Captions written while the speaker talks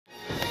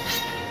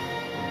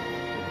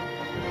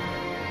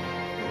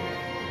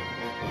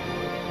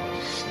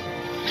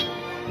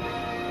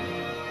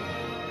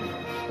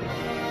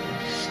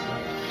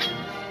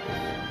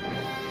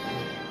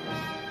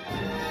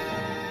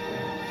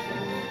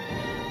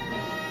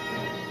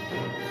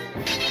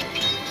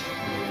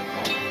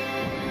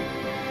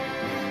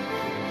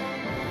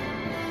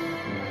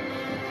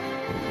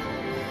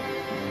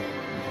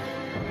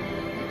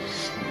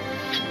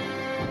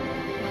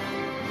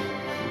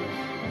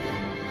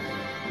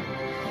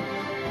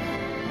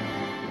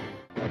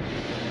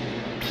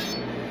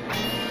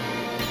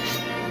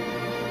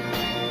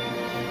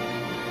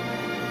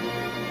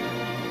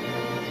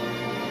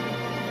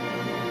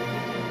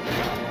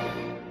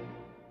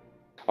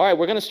All right,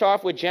 we're going to start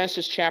off with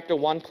Genesis chapter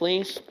 1,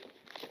 please.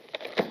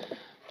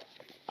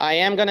 I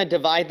am going to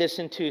divide this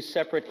into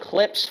separate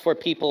clips for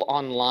people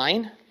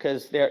online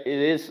because it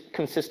is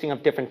consisting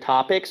of different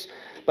topics,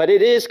 but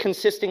it is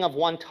consisting of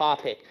one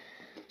topic.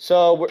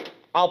 So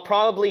I'll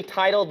probably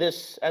title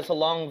this as a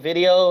long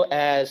video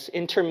as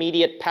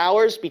Intermediate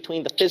Powers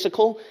Between the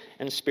Physical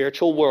and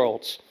Spiritual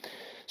Worlds.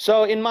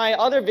 So in my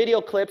other video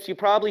clips, you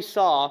probably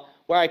saw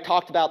where I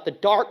talked about the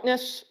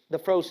darkness, the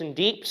frozen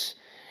deeps,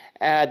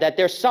 that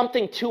there's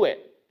something to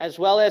it, as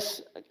well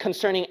as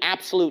concerning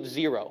absolute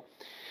zero.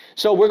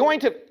 So we're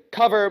going to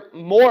cover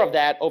more of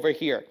that over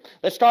here.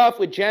 Let's start off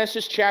with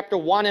Genesis chapter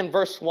 1 and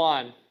verse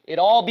 1. It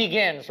all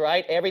begins,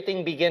 right?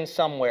 Everything begins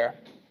somewhere.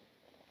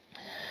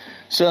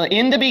 So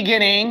in the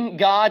beginning,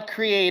 God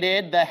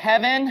created the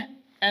heaven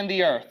and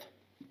the earth.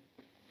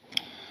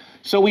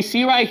 So we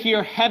see right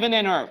here, heaven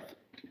and earth.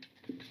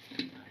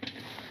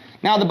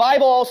 Now the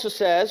Bible also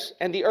says,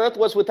 and the earth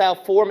was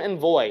without form and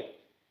void,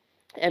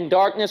 and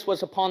darkness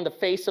was upon the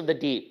face of the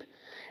deep,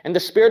 and the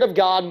Spirit of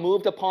God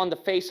moved upon the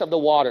face of the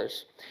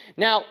waters.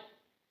 Now,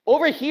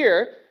 over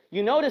here,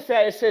 you notice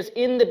that it says,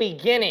 in the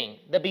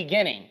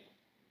beginning,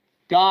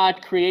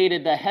 God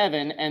created the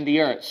heaven and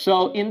the earth.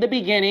 So in the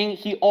beginning,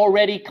 He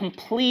already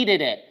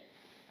completed it.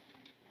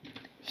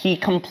 He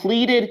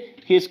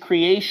completed His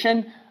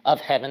creation of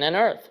heaven and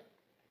earth.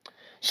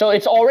 So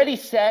it's already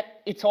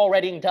set, it's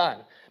already done.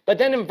 But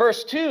then in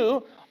verse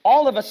 2,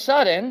 all of a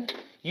sudden,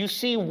 you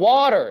see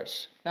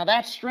waters. Now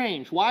that's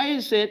strange. Why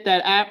is it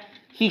that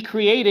He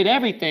created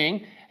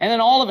everything, and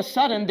then all of a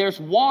sudden there's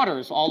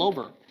waters all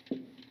over?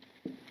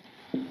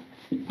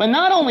 But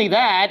not only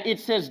that, it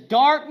says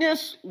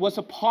darkness was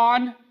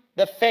upon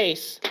the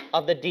face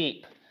of the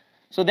deep.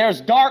 So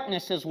there's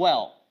darkness as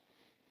well.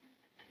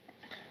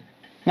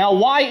 Now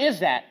why is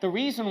that? The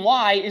reason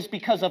why is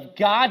because of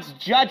God's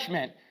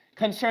judgment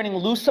concerning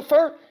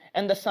Lucifer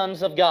and the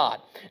sons of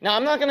God. Now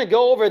I'm not going to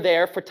go over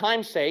there for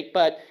time's sake,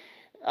 but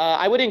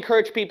I would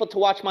encourage people to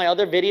watch my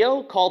other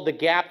video called The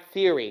Gap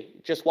Theory.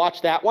 Just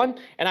watch that one.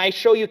 And I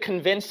show you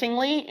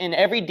convincingly in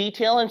every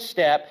detail and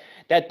step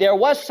that there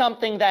was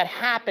something that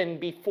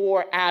happened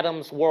before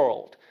Adam's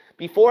world.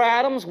 Before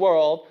Adam's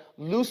world,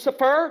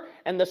 Lucifer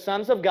and the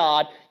sons of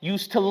God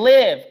used to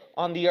live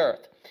on the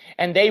earth.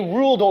 And they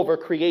ruled over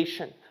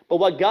creation.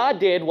 But what God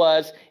did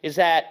is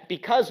that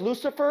because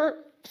Lucifer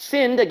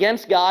sinned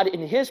against God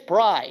in his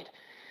pride,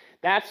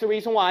 that's the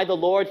reason why the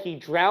Lord, He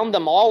drowned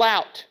them all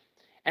out.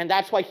 And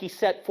that's why He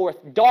set forth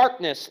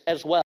darkness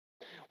as well.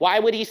 Why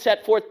would He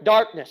set forth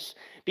darkness?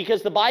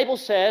 Because the Bible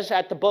says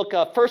at the book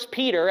of 1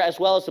 Peter as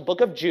well as the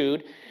book of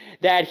Jude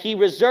that He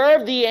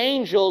reserved the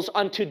angels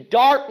unto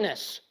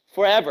darkness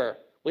forever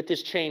with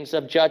His chains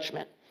of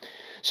judgment.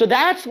 So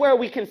that's where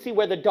we can see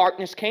where the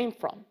darkness came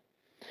from.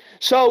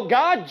 So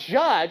God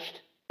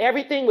judged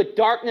everything with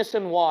darkness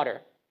and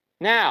water.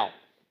 Now,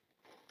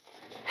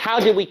 how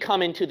did we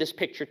come into this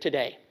picture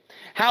today?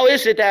 How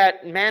is it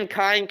that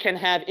mankind can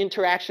have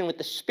interaction with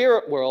the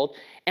spirit world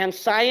and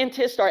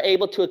scientists are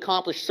able to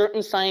accomplish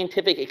certain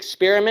scientific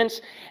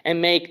experiments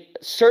and make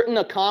certain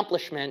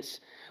accomplishments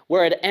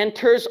where it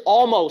enters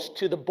almost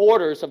to the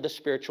borders of the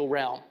spiritual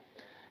realm?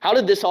 How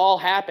did this all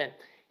happen?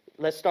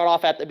 Let's start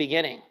off at the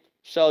beginning.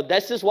 So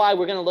this is why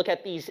we're going to look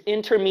at these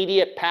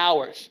intermediate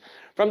powers.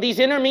 From these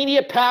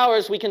intermediate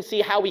powers, we can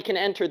see how we can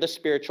enter the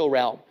spiritual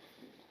realm.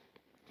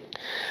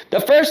 The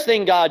first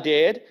thing God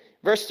did,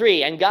 verse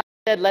 3, and God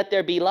said, let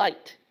there be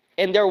light.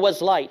 And there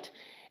was light.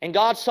 And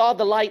God saw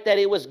the light that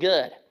it was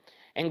good.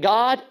 And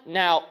God,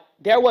 now,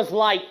 there was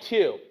light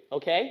too,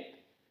 okay?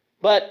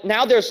 But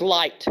now there's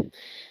light.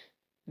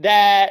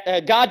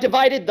 That God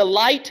divided the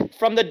light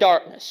from the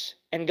darkness.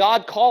 And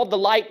God called the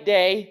light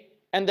day,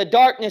 and the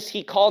darkness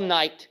He called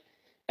night.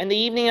 And the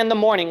evening and the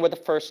morning were the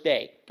first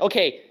day.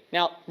 Okay,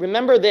 now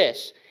remember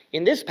this.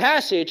 In this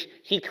passage,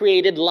 He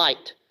created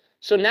light.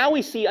 So now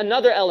we see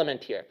another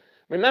element here.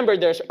 Remember,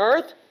 there's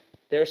earth,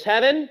 there's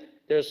heaven,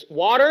 there's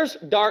waters,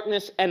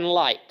 darkness, and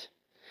light.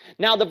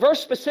 Now, the verse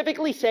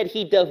specifically said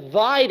He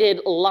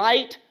divided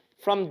light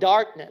from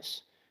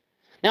darkness.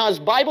 Now, as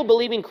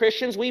Bible-believing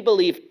Christians, we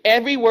believe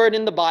every word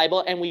in the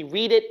Bible, and we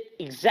read it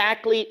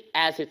exactly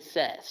as it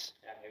says.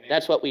 Amen.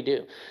 That's what we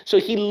do. So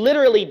He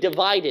literally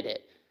divided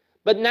it.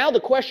 But now the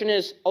question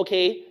is,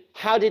 okay,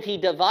 how did He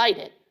divide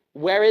it?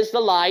 Where is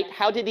the light?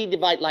 How did He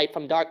divide light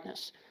from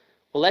darkness?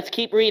 Well, let's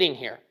keep reading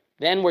here.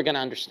 Then we're going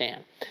to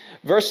understand.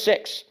 Verse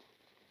 6.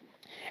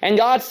 And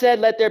God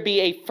said, let there be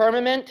a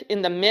firmament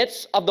in the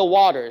midst of the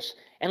waters,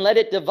 and let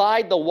it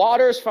divide the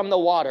waters from the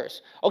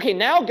waters. Okay,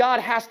 now God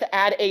has to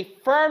add a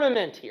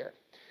firmament here.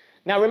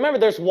 Now remember,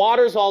 there's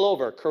waters all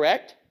over,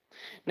 correct?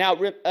 Now,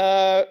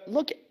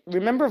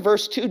 remember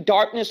verse 2,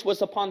 darkness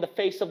was upon the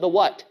face of the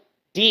what?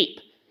 Deep.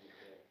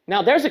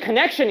 Now there's a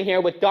connection here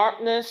with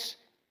darkness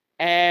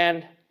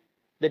and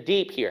the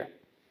deep here.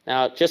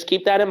 Now just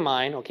keep that in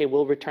mind. Okay,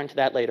 we'll return to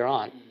that later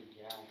on.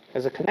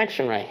 There's a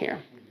connection right here.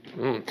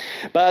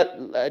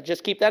 But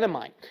just keep that in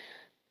mind.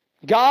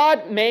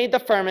 God made the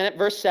firmament,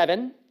 verse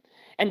 7,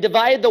 and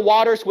divided the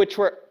waters which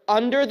were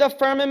under the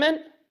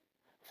firmament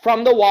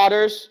from the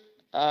waters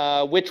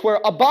which were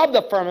above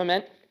the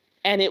firmament,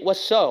 and it was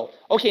so.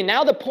 Okay,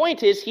 now the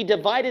point is he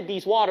divided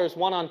these waters,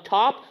 one on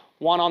top,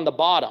 one on the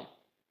bottom.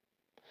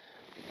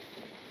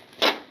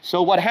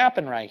 So what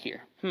happened right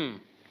here?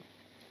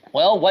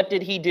 Well, what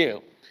did he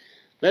do?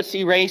 Let's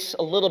erase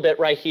a little bit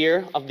right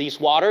here of these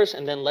waters,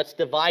 and then let's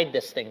divide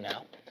this thing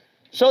now.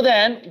 So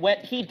then, what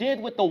he did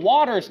with the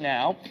waters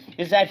now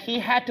is that he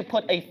had to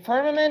put a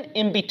firmament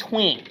in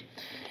between.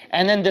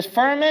 And then this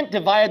firmament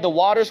divided the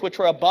waters which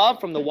were above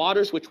from the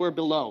waters which were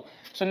below.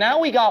 So now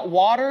we got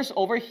waters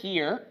over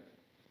here.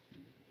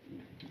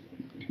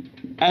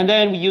 And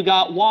then you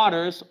got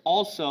waters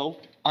also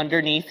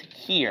underneath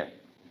here.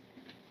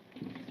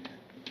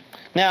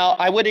 Now,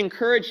 I would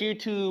encourage you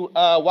to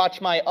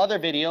watch my other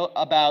video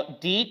about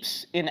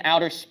deeps in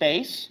outer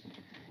space.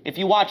 If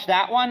you watch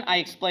that one, I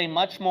explain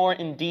much more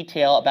in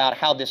detail about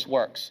how this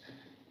works.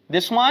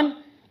 This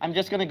one, I'm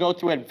just going to go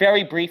through it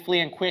very briefly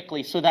and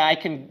quickly so that I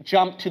can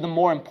jump to the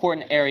more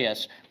important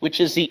areas, which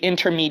is the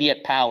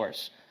intermediate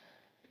powers.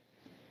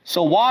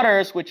 So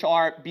waters which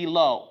are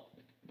below.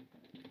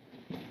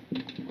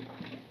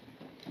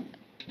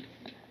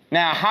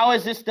 Now, how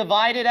is this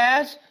divided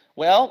as?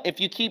 Well, if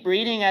you keep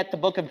reading at the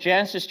book of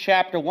Genesis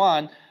chapter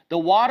 1, the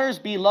waters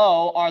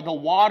below are the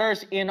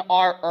waters in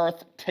our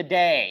earth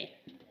today.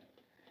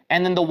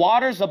 And then the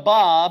waters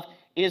above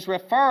is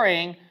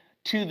referring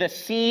to the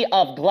sea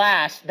of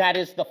glass that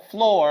is the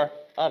floor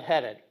of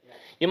heaven.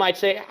 You might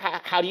say,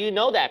 how do you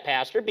know that,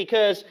 Pastor?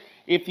 Because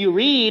if you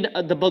read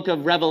the book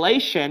of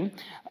Revelation,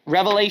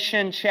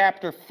 Revelation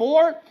chapter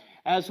 4,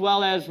 as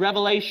well as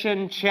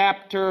Revelation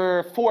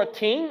chapter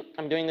 14,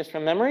 I'm doing this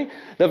from memory,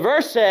 the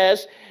verse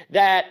says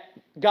that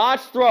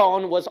God's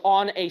throne was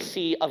on a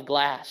sea of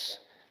glass.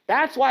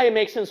 That's why it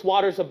makes sense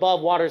waters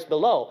above, waters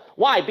below.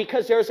 Why?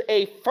 Because there's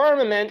a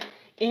firmament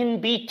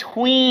in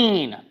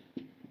between.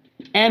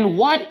 And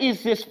what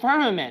is this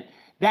firmament?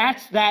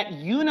 That's that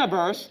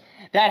universe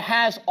that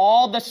has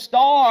all the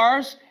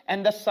stars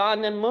and the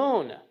sun and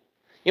moon.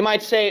 You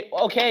might say,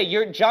 okay,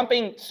 you're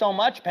jumping so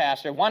much,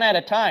 Pastor, one at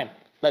a time.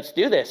 Let's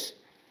do this.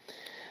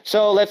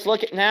 So let's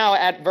look now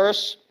at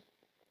verse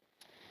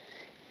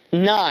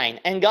 9.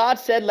 And God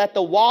said, let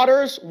the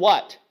waters,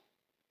 what?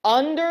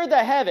 Under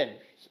the heaven.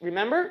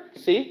 Remember?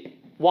 See?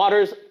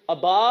 Waters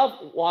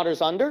above,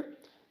 waters under.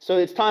 So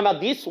it's talking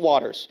about these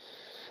waters.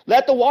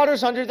 Let the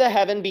waters under the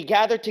heaven be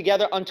gathered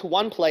together unto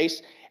one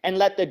place, and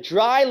let the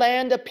dry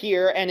land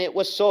appear, and it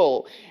was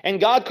so.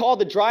 And God called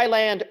the dry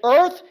land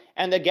earth,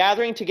 and the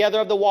gathering together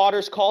of the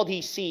waters called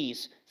he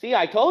seas. See,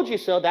 I told you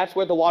so. That's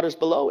where the waters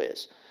below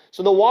is.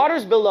 So the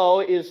waters below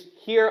is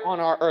here on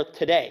our earth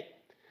today.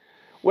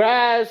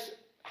 Whereas,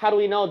 how do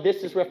we know this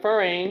is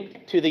referring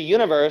to the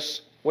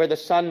universe where the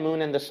sun,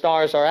 moon, and the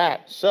stars are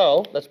at?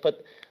 So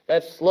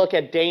let's look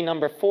at day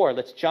number 4.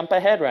 Let's jump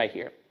ahead right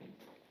here.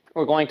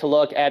 We're going to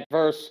look at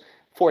verse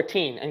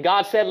 14. And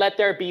God said, let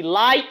there be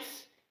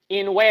lights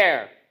in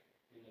where?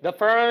 The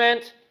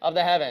firmament of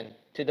the heaven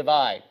to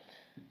divide.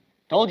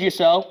 Told you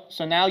so.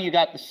 So now you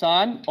got the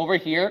sun over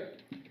here.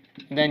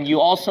 And then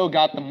you also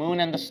got the moon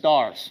and the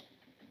stars.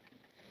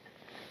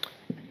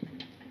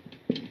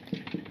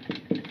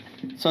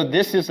 So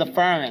this is the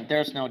firmament,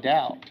 there's no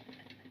doubt.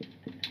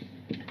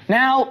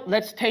 Now,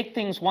 let's take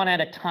things one at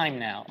a time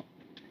now.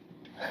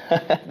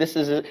 This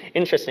is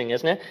interesting,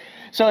 isn't it?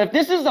 So if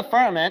this is the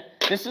firmament,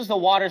 this is the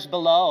waters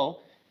below,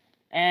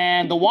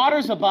 and the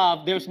waters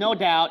above, there's no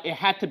doubt it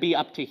had to be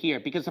up to here,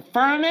 because the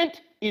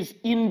firmament is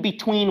in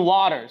between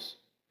waters.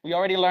 We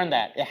already learned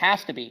that. It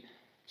has to be.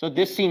 So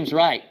this seems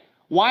right.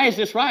 Why is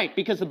this right?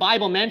 Because the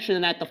Bible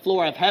mentioned that the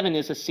floor of heaven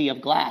is a sea of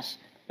glass.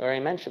 I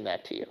already mentioned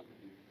that to you.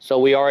 So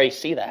we already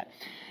see that.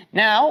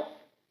 Now,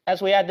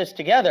 as we add this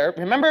together,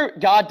 remember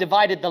God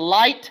divided the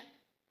light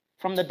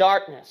from the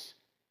darkness.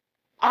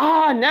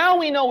 Now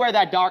we know where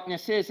that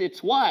darkness is.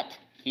 It's what?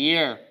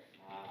 Here.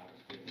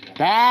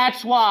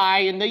 That's why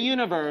in the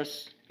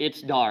universe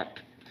it's dark.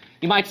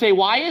 You might say,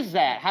 why is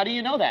that? How do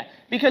you know that?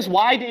 Because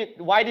why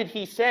did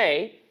he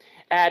say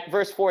at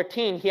verse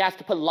 14 he has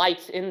to put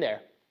lights in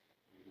there?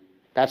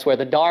 That's where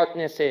the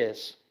darkness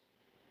is.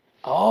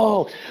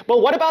 Oh,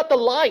 but what about the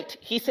light?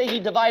 He said he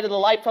divided the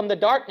light from the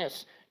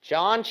darkness.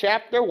 John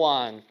chapter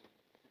 1.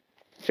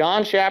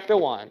 John chapter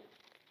 1.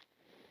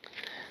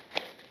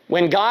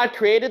 When God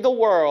created the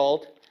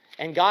world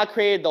and God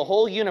created the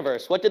whole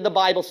universe, what did the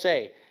Bible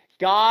say?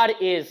 God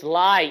is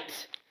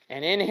light,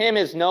 and in him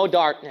is no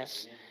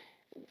darkness.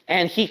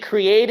 And he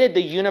created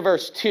the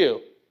universe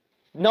too.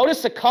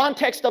 Notice the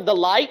context of the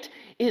light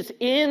is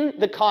in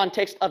the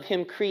context of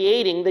him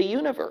creating the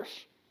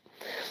universe.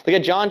 Look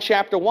at John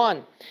chapter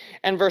 1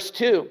 and verse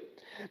 2.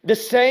 The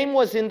same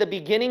was in the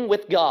beginning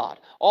with God.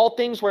 All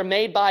things were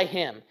made by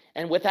him,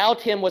 and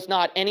without him was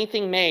not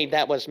anything made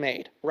that was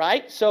made.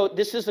 Right? So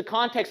this is the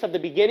context of the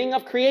beginning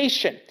of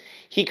creation.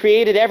 He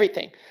created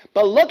everything.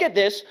 But look at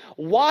this.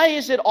 Why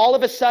is it all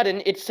of a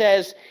sudden it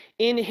says,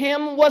 in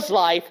him was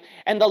life,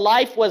 and the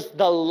life was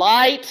the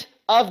light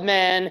of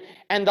men,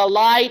 and the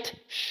light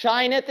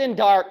shineth in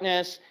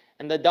darkness,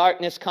 and the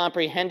darkness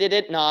comprehended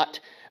it not.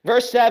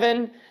 Verse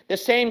 7, The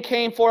same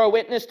came for a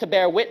witness to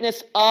bear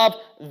witness of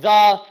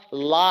the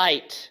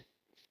light.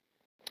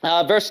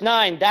 Verse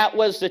 9, that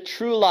was the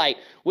true light,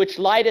 which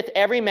lighteth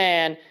every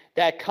man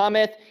that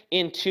cometh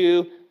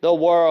into the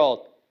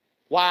world.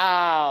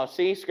 Wow,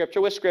 see, Scripture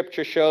with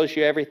Scripture shows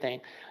you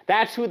everything.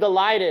 That's who the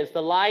light is.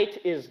 The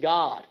light is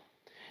God.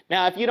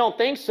 Now, if you don't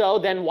think so,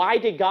 then why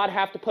did God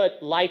have to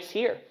put lights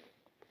here?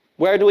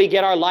 Where do we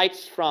get our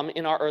lights from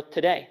in our earth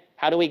today?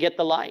 How do we get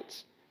the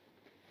lights?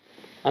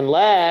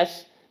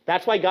 Unless,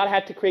 that's why God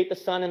had to create the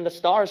sun and the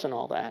stars and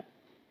all that.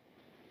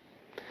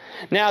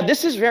 Now,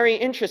 this is very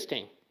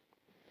interesting.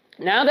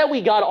 Now that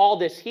we got all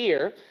this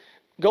here,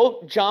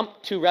 go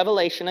jump to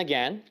Revelation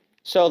again.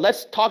 So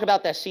let's talk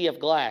about that sea of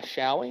glass,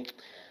 shall we?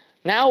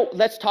 Now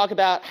let's talk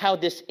about how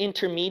this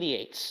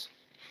intermediates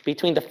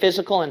between the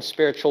physical and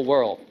spiritual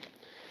world.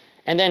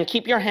 And then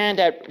keep your hand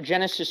at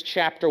Genesis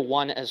chapter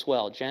 1 as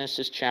well.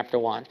 Genesis chapter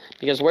 1.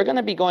 Because we're going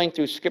to be going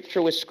through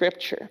Scripture with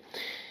Scripture.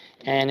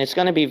 And it's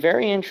going to be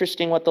very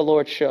interesting what the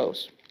Lord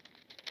shows.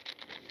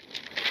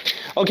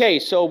 Okay,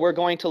 so we're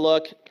going to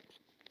look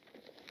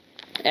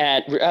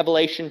at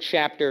Revelation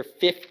chapter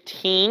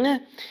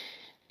 15.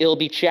 It'll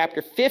be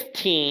chapter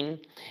 15,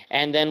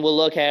 and then we'll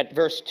look at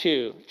verse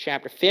 2.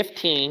 Chapter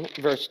 15,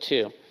 verse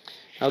 2.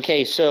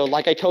 Okay, so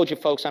like I told you,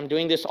 folks, I'm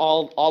doing this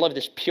all of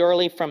this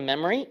purely from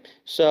memory.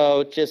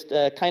 So just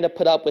kind of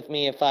put up with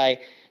me if I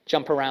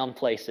jump around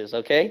places,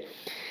 okay?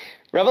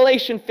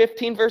 Revelation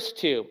 15, verse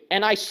 2.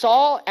 And I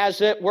saw as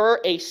it were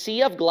a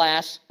sea of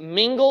glass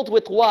mingled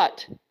with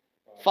what?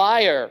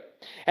 Fire.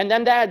 And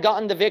then that had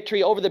gotten the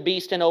victory over the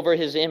beast and over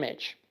his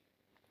image.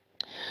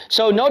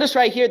 So notice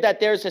right here that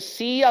there's a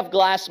sea of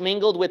glass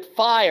mingled with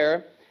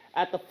fire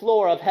at the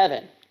floor of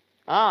heaven.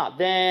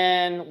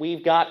 Then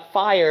we've got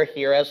fire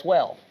here as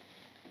well.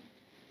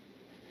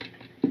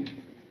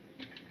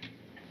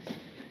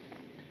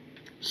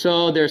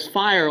 So there's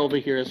fire over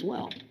here as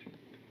well.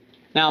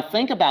 Now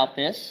think about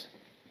this.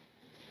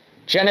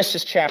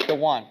 Genesis chapter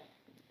 1.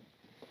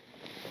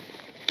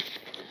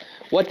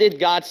 What did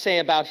God say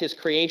about his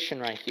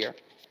creation right here?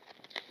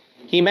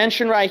 He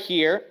mentioned right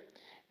here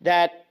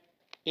that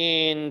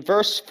in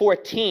verse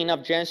 14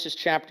 of Genesis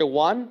chapter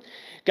 1,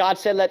 God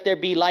said, let there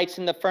be lights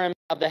in the firmament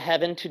of the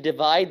heaven to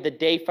divide the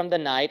day from the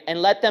night,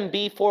 and let them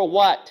be for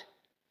what?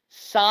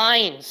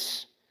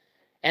 Signs,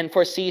 and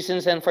for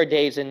seasons, and for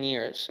days and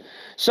years.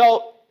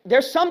 So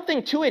there's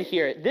something to it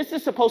here. This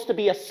is supposed to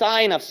be a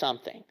sign of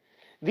something.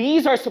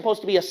 These are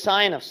supposed to be a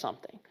sign of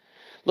something.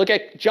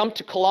 Jump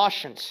to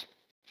Colossians.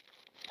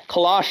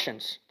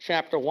 Colossians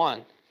chapter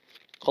 1.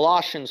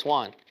 Colossians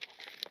 1.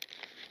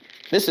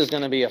 This is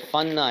going to be a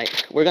fun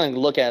night. We're going to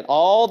look at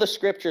all the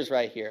scriptures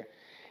right here,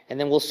 and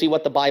then we'll see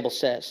what the Bible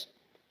says.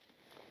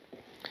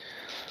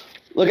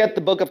 Look at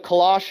the book of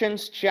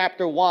Colossians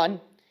chapter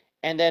 1,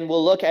 and then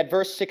we'll look at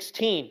verse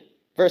 16.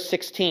 Verse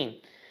 16.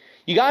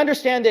 You got to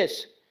understand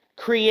this.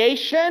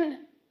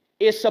 Creation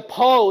is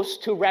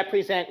supposed to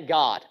represent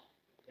God.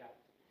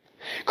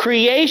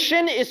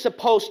 Creation is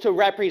supposed to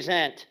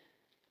represent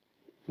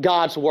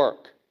God's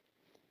work.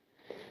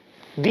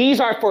 These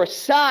are for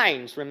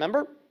signs,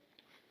 remember?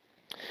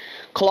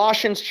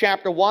 Colossians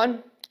chapter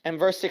 1 and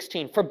verse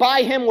 16. For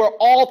by him were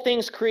all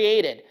things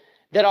created,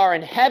 that are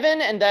in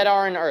heaven and that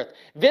are in earth,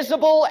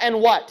 visible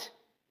and what?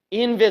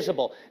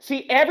 Invisible.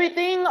 See,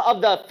 everything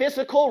of the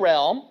physical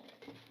realm,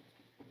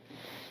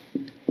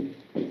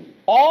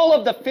 all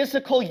of the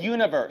physical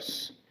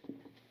universe.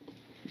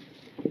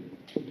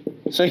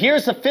 So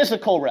here's the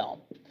physical realm,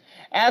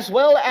 as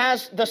well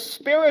as the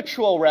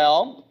spiritual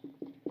realm.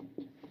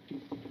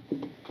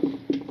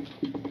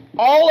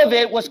 All of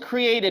it was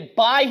created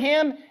by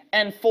him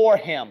and for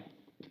him.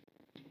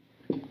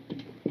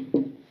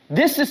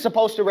 This is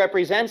supposed to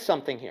represent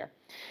something here.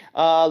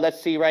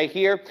 Let's see right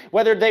here.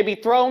 Whether they be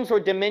thrones or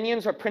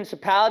dominions or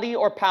principality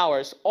or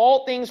powers,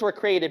 all things were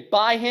created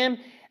by him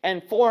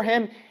and for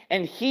him,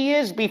 and he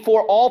is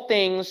before all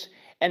things,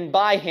 and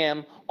by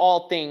him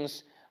all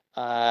things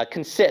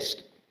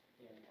consist.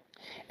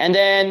 And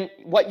then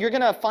what you're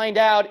going to find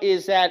out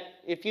is that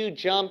if you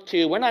jump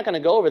to, we're not going to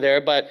go over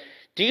there, but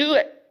do you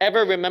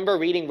ever remember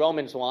reading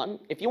Romans 1?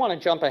 If you want to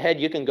jump ahead,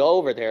 you can go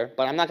over there,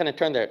 but I'm not going to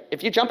turn there.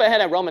 If you jump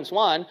ahead at Romans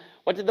 1,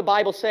 what did the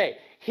Bible say?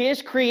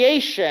 His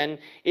creation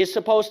is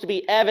supposed to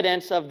be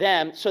evidence of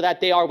them so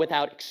that they are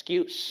without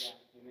excuse.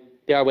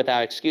 They are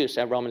without excuse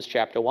at Romans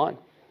chapter 1.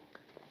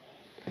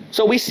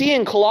 So we see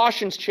in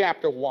Colossians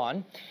chapter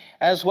 1,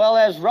 as well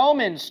as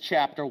Romans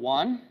chapter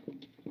 1,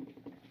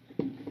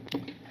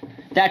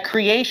 that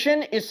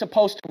creation is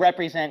supposed to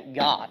represent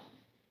God.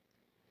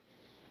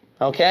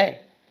 Okay?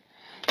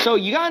 So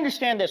you got to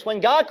understand this. When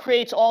God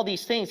creates all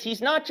these things,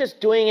 he's not just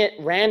doing it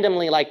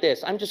randomly like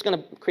this. I'm just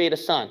going to create a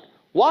sun.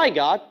 Why,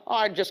 God? Oh,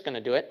 I'm just going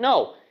to do it.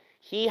 No.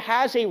 He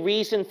has a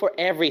reason for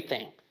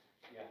everything.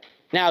 Yeah.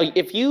 Now,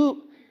 if you've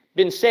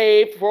been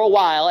saved for a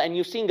while and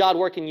you've seen God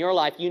work in your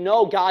life, you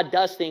know God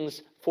does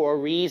things for a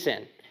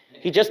reason.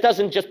 He just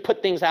doesn't just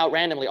put things out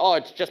randomly. Oh,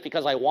 it's just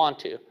because I want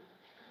to.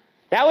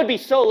 That would be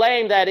so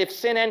lame that if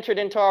sin entered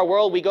into our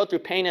world, we go through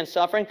pain and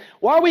suffering.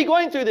 Why are we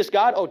going through this,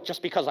 God? Oh,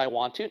 just because I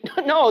want to?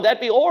 No, that'd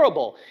be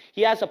horrible.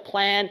 He has a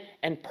plan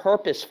and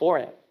purpose for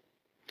it.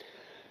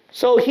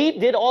 So he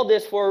did all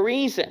this for a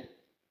reason.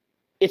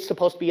 It's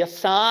supposed to be a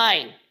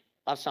sign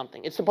of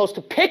something. It's supposed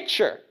to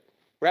picture,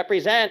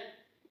 represent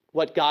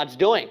what God's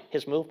doing,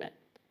 his movement.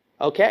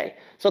 Okay,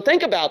 so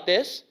think about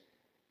this.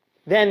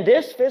 Then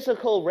this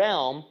physical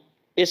realm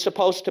is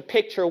supposed to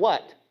picture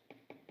what?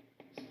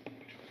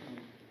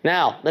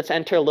 Now, let's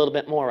enter a little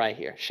bit more right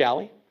here, shall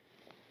we?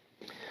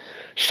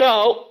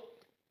 So,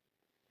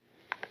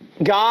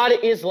 God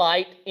is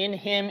light. In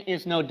him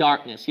is no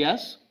darkness,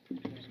 yes?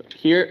 So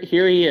here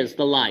he is,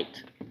 the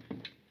light.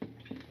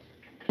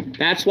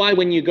 That's why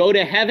when you go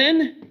to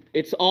heaven,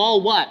 it's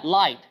all what?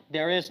 Light.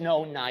 There is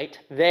no night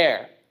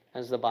there,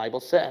 as the Bible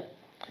said.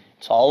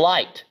 It's all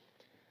light.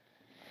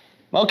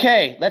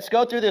 Okay, let's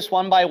go through this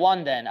one by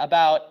one then,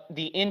 about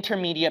the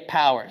intermediate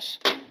powers.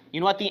 You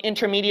know what the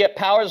intermediate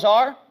powers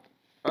are?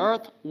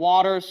 Earth,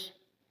 waters,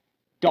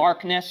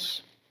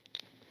 darkness,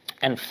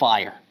 and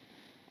fire.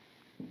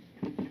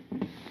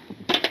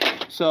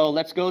 So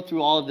let's go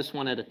through all of this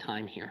one at a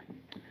time here.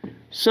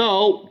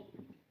 So,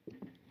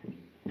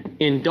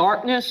 in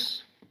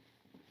darkness,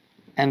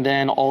 and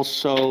then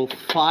also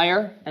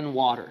fire and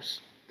waters.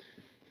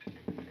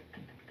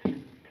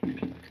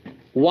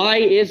 Why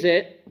is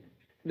it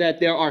that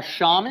there are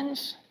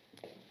shamans?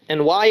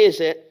 And why is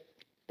it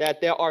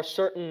that there are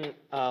certain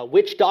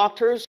witch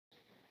doctors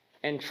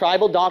and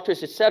tribal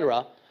doctors,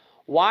 etc.?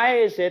 Why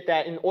is it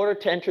that in order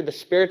to enter the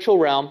spiritual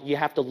realm, you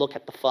have to look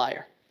at the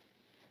fire?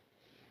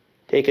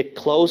 Take a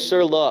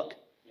closer look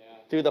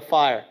through the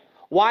fire.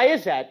 Why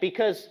is that?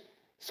 Because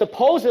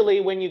supposedly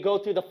when you go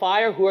through the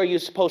fire, who are you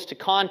supposed to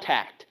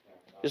contact?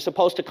 You're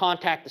supposed to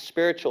contact the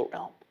spiritual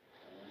realm.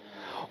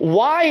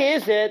 Why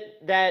is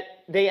it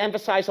that they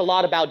emphasize a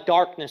lot about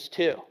darkness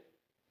too?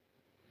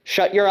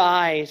 Shut your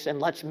eyes and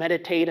let's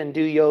meditate and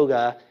do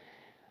yoga.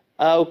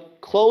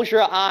 Close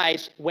your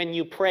eyes when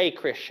you pray,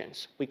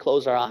 Christians. We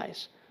close our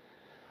eyes.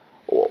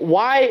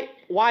 Why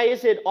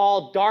is it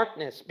all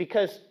darkness?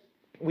 Because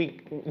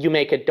you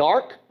make it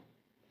dark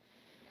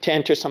to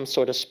enter some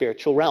sort of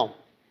spiritual realm.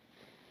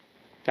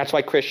 That's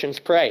why Christians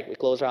pray. We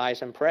close our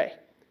eyes and pray.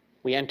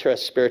 We enter a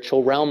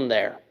spiritual realm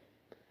there.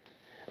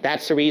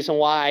 That's the reason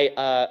why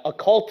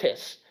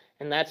occultists,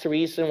 and that's the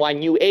reason why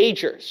New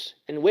Agers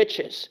and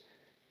witches,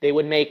 they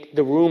would make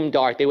the room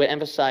dark. They would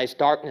emphasize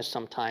darkness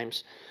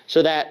sometimes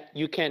so that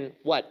you can,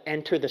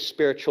 enter the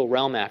spiritual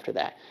realm after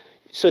that.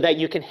 So that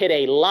you can hit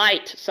a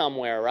light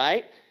somewhere,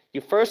 right?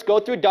 You first go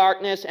through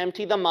darkness,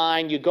 empty the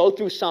mind, you go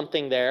through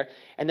something there,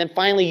 and then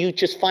finally you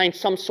just find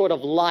some sort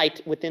of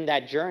light within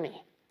that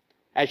journey.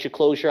 As you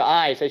close your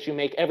eyes, as you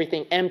make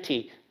everything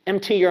empty,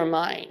 empty your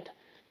mind.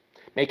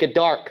 Make it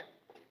dark.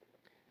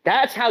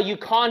 That's how you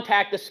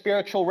contact the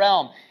spiritual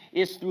realm,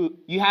 is through,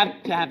 you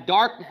have to have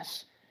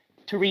darkness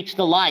to reach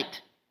the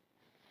light.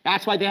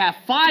 That's why they have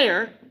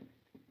fire,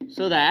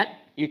 so that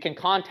you can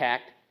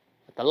contact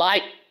the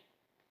light.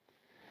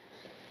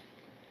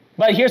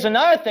 But here's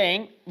another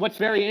thing, what's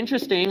very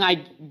interesting, I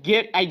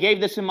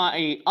gave this in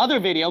my other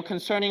video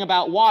concerning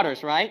about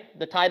waters, right?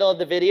 The title of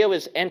the video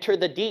is Enter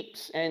the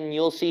Deeps, and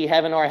you'll see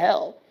heaven or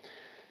hell.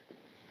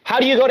 How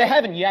do you go to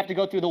heaven? You have to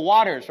go through the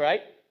waters,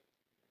 right?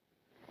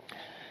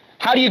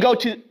 How do you go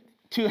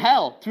to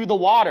hell? Through the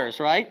waters,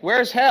 right?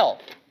 Where's hell?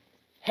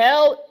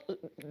 Hell,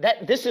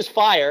 this is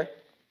fire.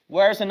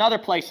 Where's another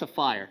place of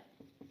fire?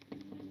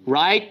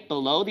 Right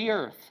below the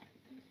earth.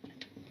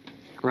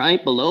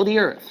 Right below the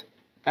earth.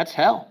 That's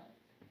hell.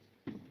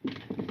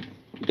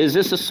 Is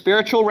this a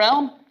spiritual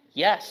realm?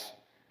 Yes.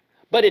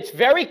 But it's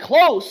very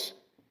close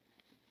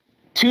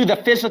to the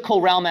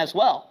physical realm as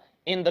well.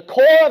 In the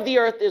core of the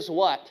earth is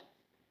what?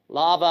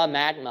 Lava,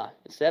 magma,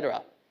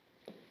 etc.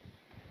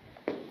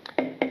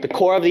 The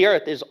core of the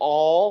earth is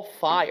all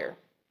fire.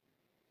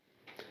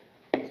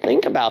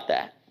 Think about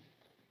that.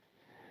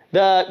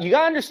 You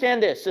got to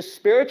understand this. The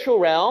spiritual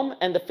realm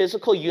and the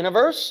physical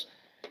universe,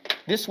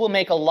 this will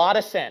make a lot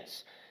of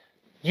sense.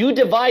 You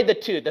divide the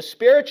two. The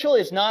spiritual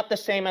is not the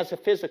same as the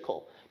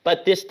physical.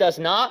 But this does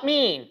not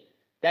mean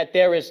that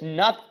there is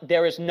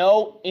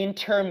no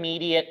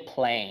intermediate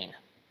plane.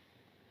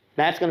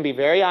 That's going to be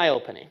very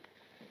eye-opening.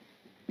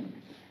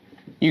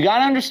 You got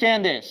to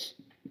understand this.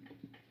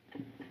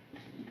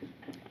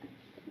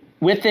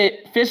 With the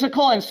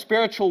physical and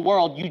spiritual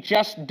world, you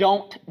just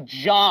don't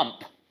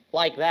jump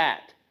like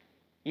that.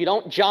 You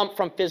don't jump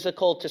from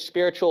physical to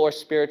spiritual or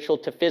spiritual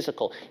to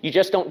physical. You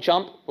just don't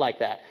jump like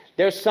that.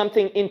 There's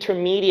something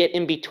intermediate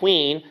in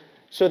between,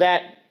 so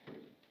that,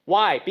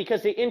 why?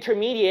 Because the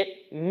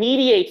intermediate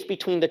mediates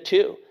between the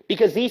two,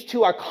 because these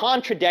two are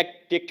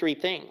contradictory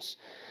things.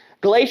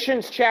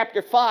 Galatians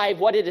chapter 5,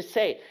 what did it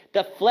say?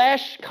 The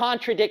flesh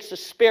contradicts the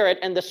spirit,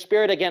 and the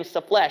spirit against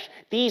the flesh.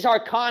 These are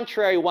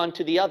contrary one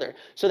to the other,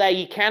 so that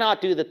he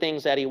cannot do the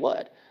things that he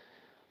would.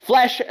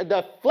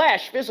 The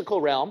flesh,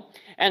 physical realm,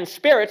 and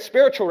spirit,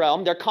 spiritual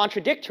realm, they're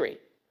contradictory.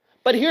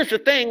 But here's the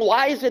thing,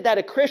 why is it that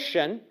a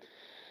Christian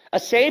A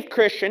saved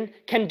Christian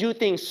can do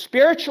things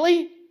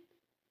spiritually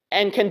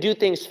and can do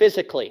things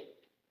physically.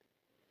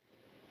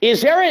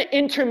 Is there an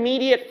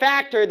intermediate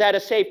factor that a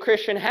saved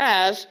Christian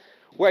has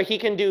where he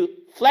can do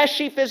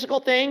fleshy physical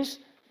things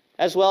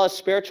as well as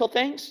spiritual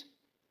things?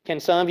 Can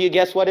some of you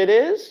guess what it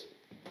is?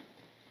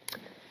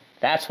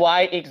 That's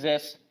why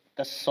exists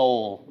the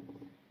soul.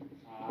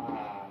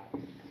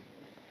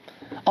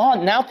 Oh,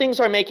 now things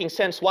are making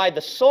sense why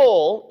the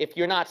soul, if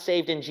you're not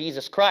saved in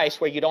Jesus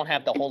Christ, where you don't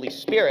have the Holy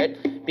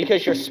Spirit,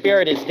 because your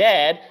spirit is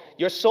dead,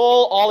 your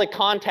soul, all it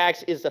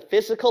contacts is the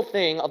physical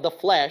thing of the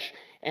flesh,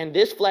 and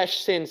this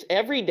flesh sins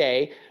every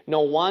day.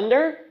 No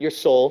wonder your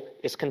soul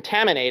is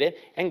contaminated,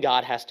 and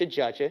God has to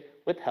judge it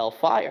with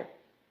hellfire.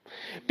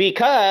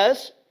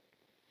 Because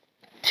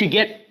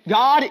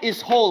God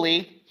is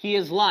holy, he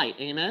is light,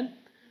 amen?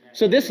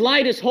 So this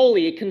light is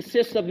holy, it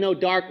consists of no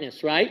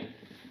darkness, right?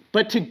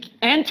 But to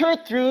enter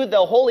through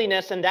the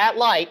holiness and that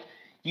light,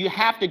 you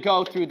have to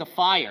go through the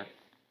fire.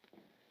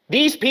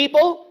 These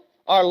people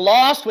are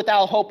lost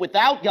without hope,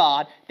 without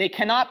God. They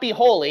cannot be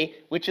holy,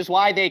 which is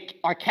why they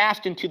are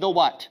cast into the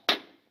what?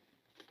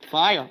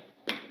 Fire.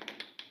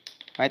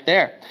 Right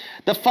there.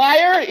 The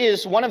fire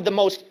is one of the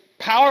most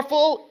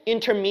powerful,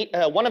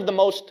 one of the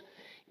most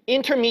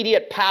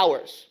intermediate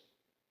powers.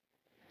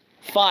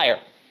 Fire.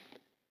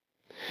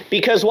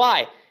 Because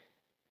why?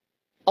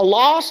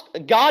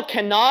 God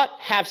cannot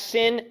have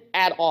sin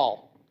at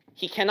all.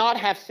 He cannot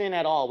have sin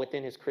at all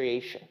within his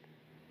creation.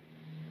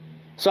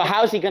 So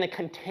how is he going to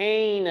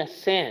contain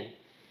sin?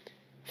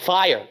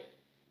 Fire.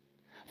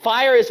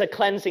 Fire is a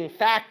cleansing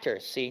factor,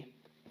 see?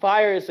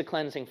 Fire is a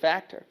cleansing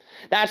factor.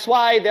 That's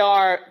why there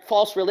are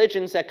false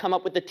religions that come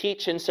up with the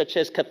teachings such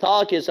as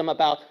Catholicism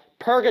about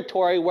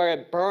purgatory, where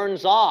it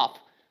burns off,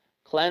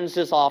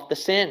 cleanses off the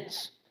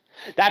sins.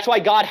 That's why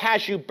God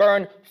has you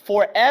burn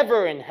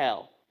forever in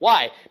hell.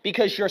 Why?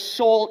 Because your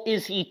soul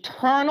is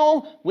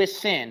eternal with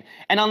sin.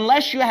 And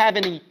unless you have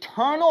an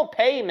eternal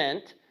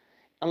payment,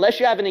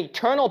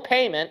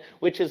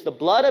 which is the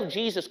blood of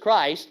Jesus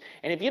Christ,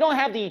 and if you don't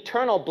have the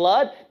eternal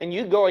blood, then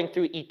you're going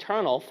through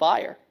eternal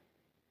fire.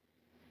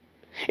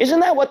 Isn't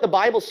that what the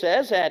Bible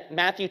says at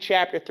Matthew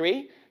chapter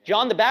 3?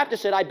 John the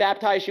Baptist said, I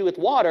baptize you with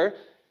water,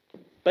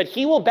 but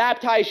he will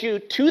baptize you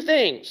two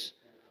things,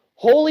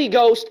 Holy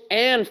Ghost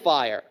and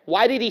fire.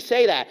 Why did he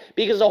say that?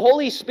 Because the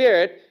Holy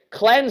Spirit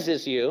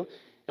cleanses you,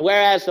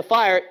 whereas the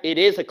fire, it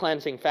is a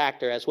cleansing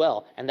factor as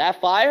well. And that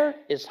fire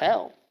is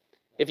hell.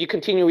 If you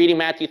continue reading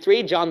Matthew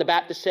 3, John the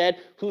Baptist said,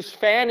 whose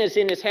fan is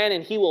in his hand,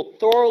 and he will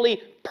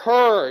thoroughly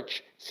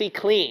purge, see,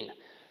 clean,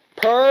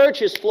 purge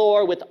his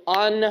floor with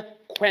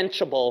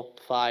unquenchable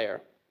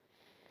fire.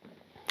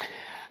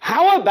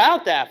 How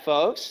about that,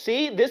 folks?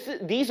 See,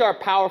 these are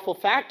powerful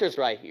factors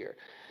right here.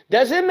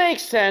 Does it make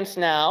sense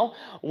now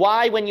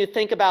why when you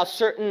think about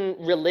certain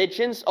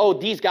religions, oh,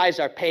 these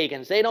guys are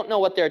pagans. They don't know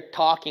what they're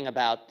talking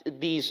about,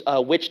 these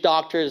witch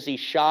doctors,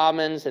 these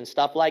shamans and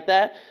stuff like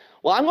that?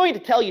 Well, I'm going to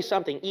tell you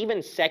something.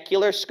 Even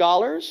secular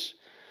scholars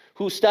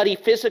who study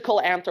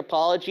physical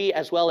anthropology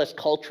as well as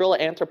cultural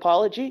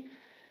anthropology,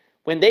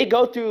 when they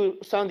go through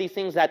some of these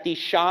things that these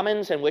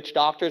shamans and witch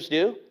doctors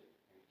do,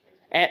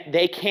 and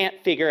they can't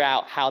figure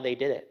out how they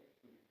did it,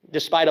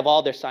 despite of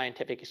all their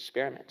scientific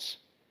experiments.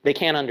 They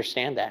can't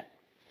understand that.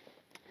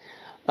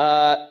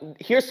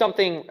 Here's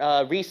something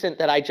recent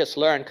that I just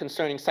learned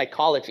concerning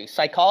psychology.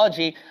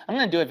 Psychology, I'm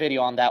going to do a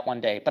video on that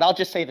one day, but I'll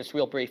just say this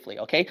real briefly,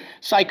 okay?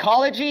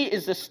 Psychology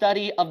is the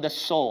study of the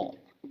soul.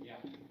 Yeah.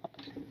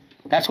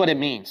 That's what it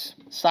means.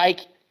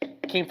 Psych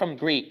came from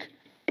Greek,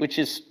 which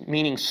is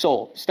meaning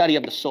soul, study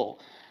of the soul.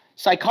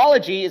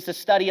 Psychology is the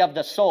study of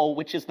the soul,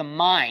 which is the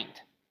mind.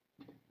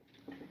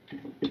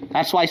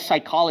 That's why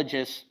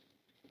psychologists,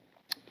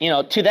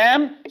 to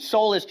them,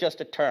 soul is just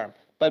a term.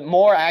 But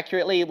more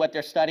accurately, what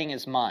they're studying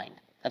is mind.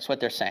 That's what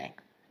they're saying.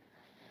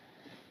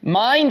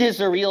 Mind is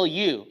the real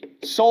you.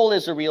 Soul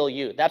is the real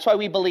you. That's why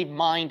we believe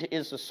mind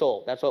is the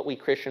soul. That's what we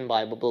Christian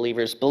Bible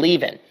believers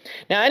believe in.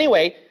 Now,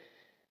 anyway,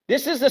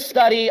 this is the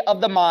study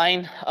of the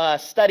mind,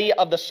 study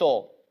of the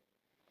soul.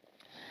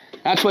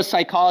 That's what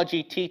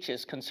psychology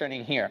teaches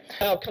concerning here.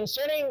 Now,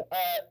 concerning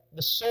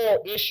the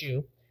soul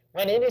issue,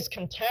 when it is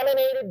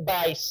contaminated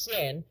by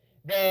sin,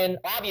 then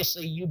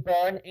obviously you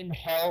burn in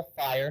hell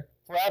fire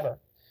forever.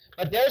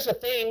 But there's a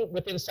thing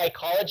within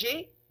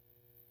psychology,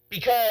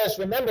 because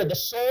remember, the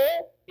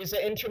soul is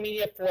an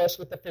intermediate force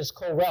with the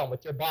physical realm,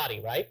 with your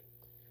body, right?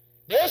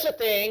 There's a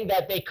thing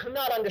that they could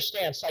not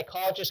understand,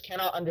 psychologists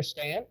cannot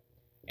understand,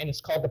 and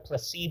it's called the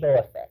placebo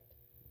effect.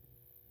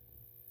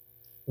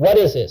 What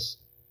is this?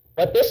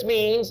 What this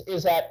means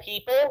is that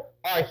people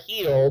are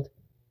healed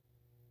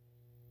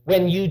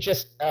when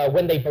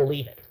when they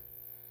believe it.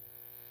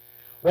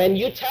 When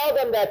you tell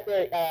them that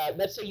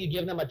let's say you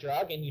give them a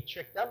drug and you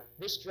trick them,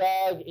 this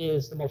drug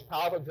is the most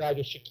powerful drug.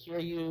 It should cure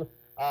you,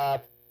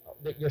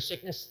 your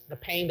sickness, the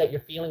pain that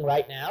you're feeling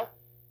right now.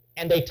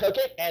 And they took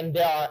it, and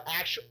there are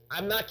actual,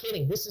 I'm not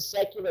kidding, this is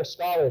secular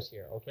scholars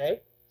here,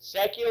 okay?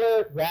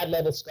 Secular grad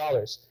level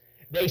scholars.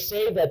 They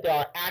say that there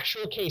are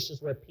actual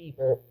cases where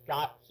people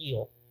got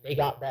healed. They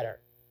got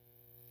better.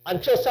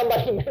 until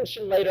somebody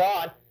mentioned later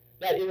on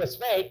that it was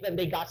fake, then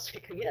they got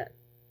sick again.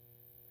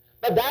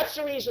 But that's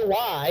the reason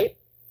why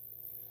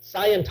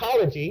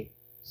Scientology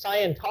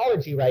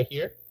right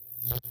here,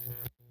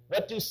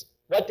 what does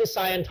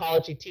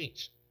Scientology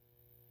teach?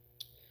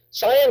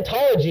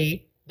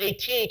 Scientology, they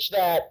teach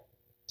that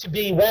to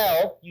be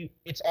well,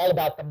 it's all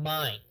about the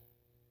mind.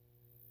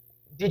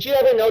 Did you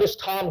ever notice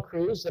Tom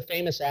Cruise, the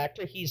famous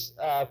actor? He's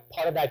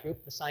part of that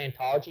group, the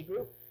Scientology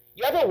group.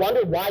 You ever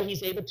wondered why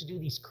he's able to do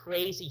these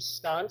crazy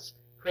stunts,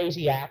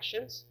 crazy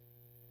actions?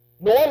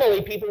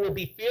 Normally, people would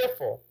be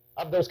fearful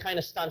of those kind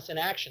of stunts and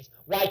actions.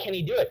 Why can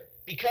he do it?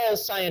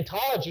 Because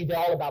Scientology, they're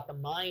all about the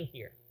mind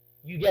here.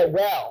 You get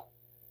well.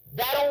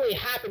 That only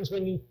happens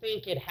when you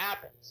think it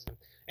happens.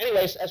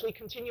 Anyways, as we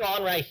continue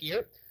on right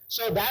here,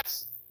 so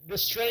that's the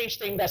strange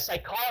thing that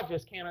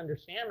psychologists can't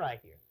understand right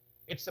here.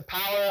 It's the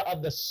power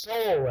of the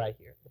soul right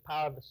here, the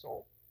power of the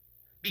soul.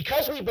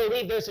 Because we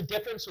believe there's a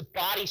difference with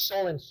body,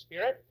 soul, and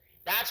spirit,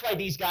 that's why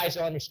these guys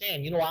don't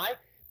understand. You know why?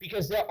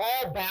 Because they're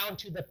all bound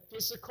to the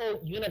physical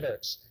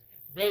universe.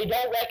 They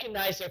don't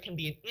recognize there can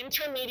be an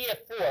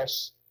intermediate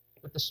force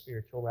with the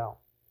spiritual realm.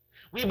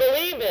 We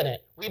believe in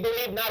it. We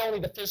believe not only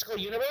the physical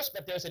universe,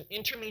 but there's an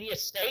intermediate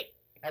state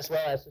as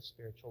well as the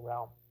spiritual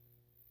realm.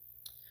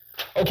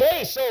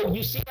 Okay, so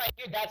you see right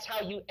here, that's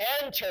how you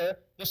enter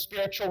the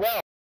spiritual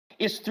realm.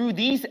 Is through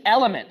these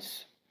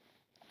elements.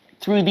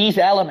 Through these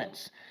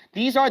elements.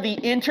 These are the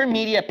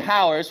intermediate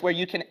powers where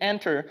you can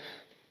enter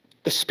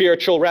the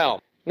spiritual realm.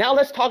 Now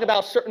let's talk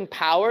about certain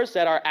powers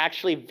that are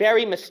actually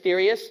very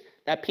mysterious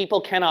that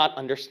people cannot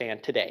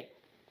understand today.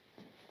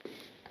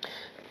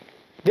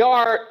 There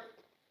are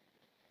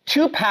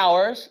two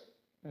powers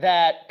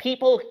that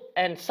people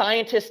and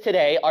scientists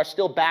today are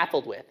still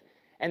baffled with,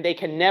 and they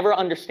can never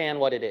understand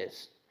what it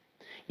is.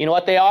 You know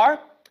what they are?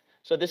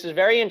 So this is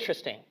very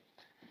interesting.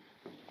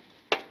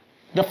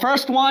 The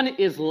first one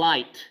is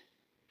light.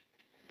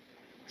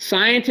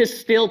 Scientists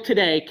still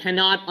today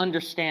cannot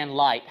understand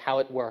light, how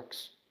it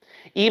works.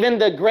 Even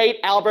the great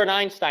Albert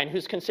Einstein,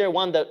 who's considered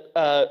one of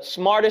the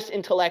smartest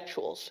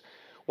intellectuals,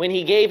 when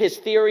he gave his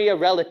theory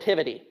of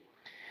relativity,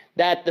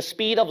 that the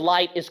speed of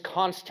light is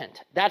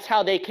constant. That's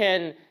how they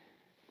can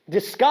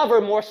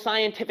discover more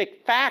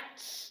scientific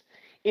facts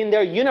in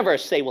their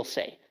universe, they will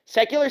say.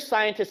 Secular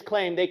scientists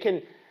claim they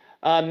can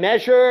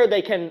measure,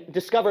 they can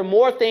discover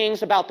more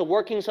things about the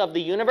workings of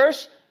the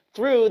universe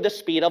through the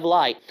speed of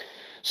light.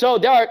 So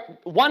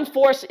one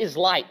force is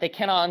light. They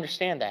cannot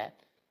understand that.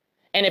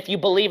 And if you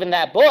believe in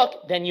that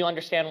book, then you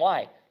understand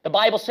why. The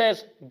Bible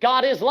says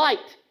God is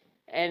light,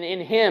 and in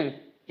him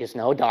is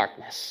no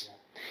darkness.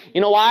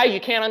 You know why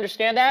you can't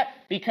understand that?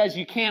 Because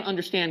you can't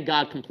understand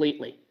God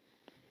completely.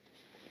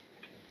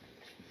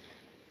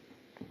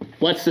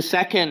 What's the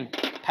second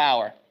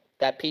power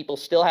that people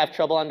still have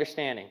trouble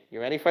understanding? You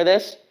ready for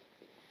this?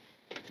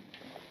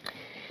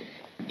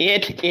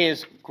 It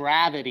is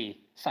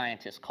gravity,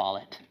 scientists call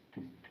it.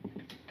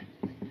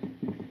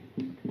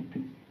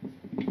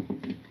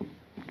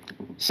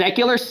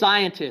 Secular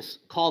scientists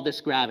call this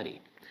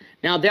gravity.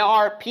 Now, there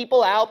are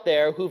people out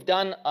there who've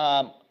done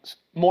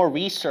more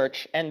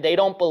research, and they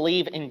don't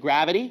believe in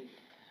gravity,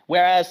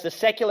 whereas the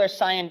secular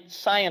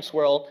science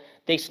world,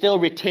 they still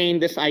retain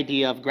this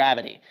idea of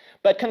gravity.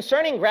 But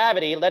concerning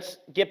gravity, let's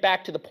get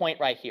back to the point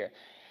right here.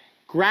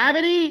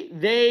 Gravity,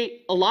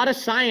 a lot of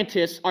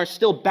scientists are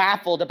still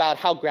baffled about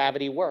how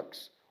gravity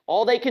works.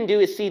 All they can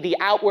do is see the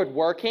outward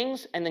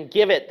workings and then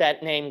give it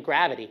that name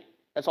gravity.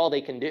 That's all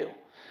they can do.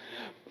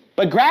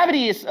 But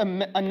gravity is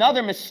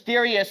another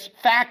mysterious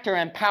factor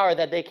and power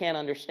that they can't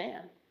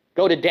understand.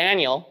 Go to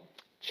Daniel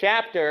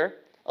chapter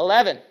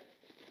 11.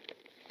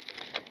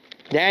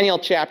 Daniel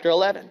chapter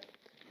 11.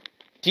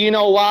 Do you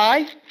know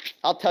why?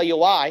 I'll tell you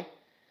why.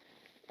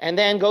 And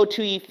then go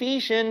to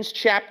Ephesians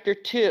chapter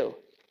 2.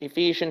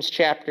 Ephesians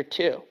chapter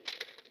 2.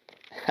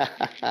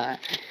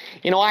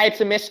 You know why it's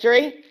a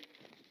mystery?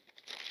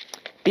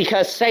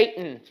 Because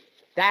Satan,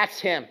 that's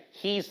him.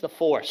 He's the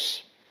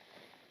force.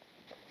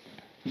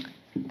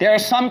 There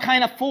is some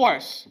kind of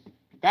force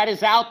that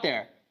is out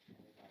there,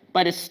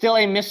 but it's still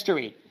a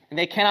mystery, and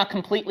they cannot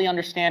completely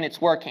understand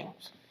its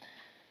workings.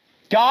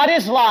 God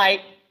is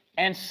light,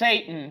 and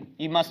Satan,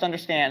 you must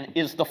understand,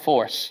 is the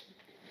force.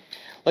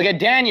 Look at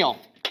Daniel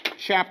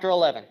chapter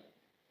 11.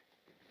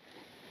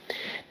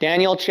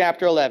 Daniel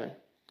chapter 11.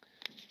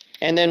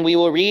 And then we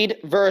will read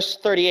verse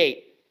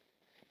 38.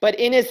 But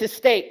in his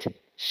estate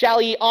shall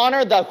he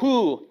honor the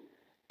Who,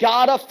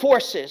 God of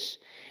forces,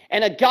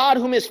 and a God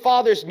whom his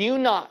fathers knew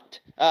not,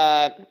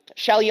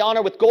 shall he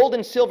honor with gold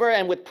and silver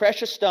and with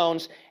precious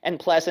stones and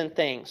pleasant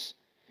things.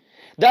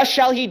 Thus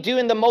shall he do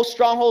in the most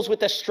strongholds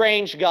with a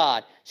strange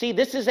God. See,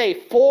 this is a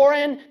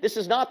foreign, this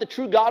is not the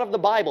true God of the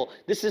Bible.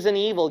 This is an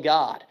evil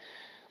God.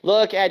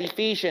 Look at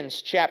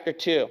Ephesians chapter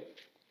 2.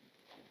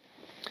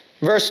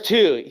 Verse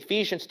 2,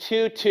 Ephesians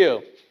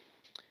 2:2.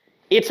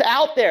 It's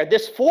out there.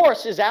 This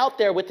force is out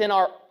there within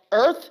our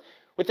earth,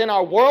 within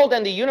our world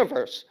and the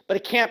universe, but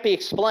it can't be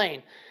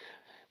explained.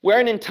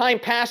 Wherein in time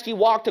past he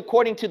walked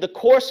according to the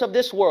course of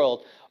this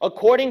world,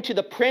 according to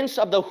the prince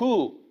of the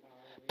Who,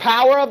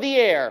 power of the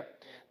air,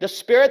 the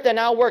spirit that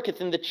now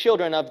worketh in the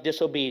children of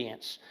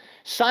disobedience.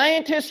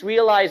 Scientists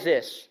realize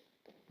this.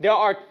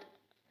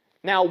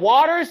 Now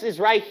waters is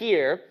right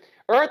here,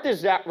 earth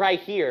is right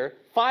here,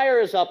 fire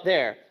is up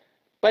there.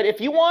 But if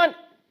you want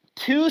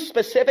two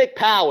specific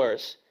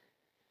powers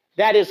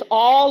that is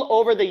all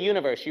over the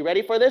universe, you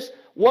ready for this?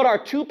 What are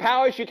two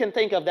powers you can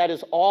think of that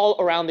is all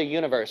around the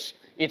universe?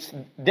 It's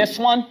this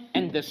one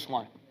and this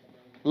one.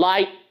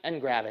 Light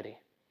and gravity.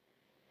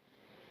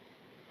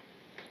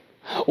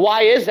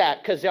 Why is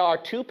that? Because there are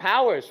two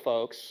powers,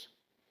 folks,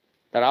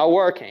 that are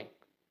working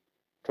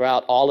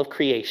throughout all of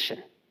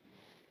creation.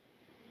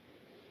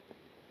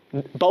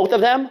 Both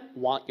of them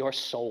want your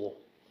soul.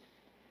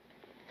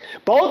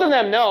 Both of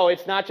them know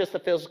it's not just the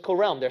physical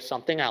realm. There's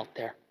something out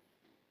there.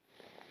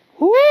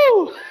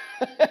 Woo!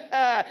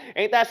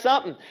 Ain't that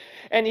something?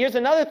 And here's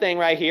another thing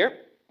right here.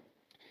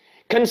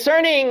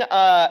 Concerning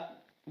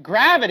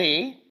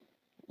gravity,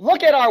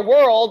 look at our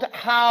world,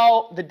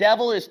 how the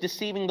devil is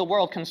deceiving the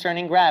world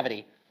concerning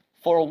gravity.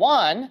 For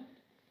one,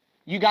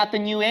 you got the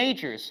New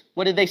Agers.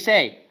 What did they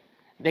say?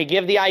 They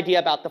give the idea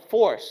about the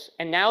Force.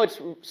 And now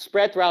it's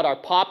spread throughout our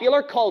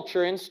popular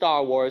culture in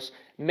Star Wars.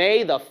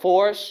 May the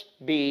Force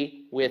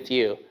be with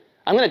you.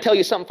 I'm going to tell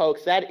you something,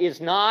 folks. That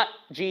is not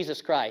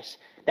Jesus Christ.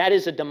 That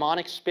is a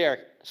demonic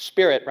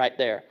spirit right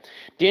there.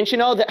 Didn't you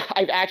know that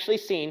I've actually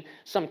seen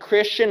some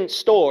Christian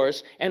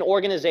stores and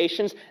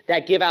organizations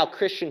that give out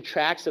Christian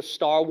tracts of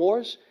Star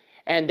Wars,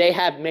 and they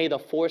have May the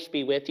Force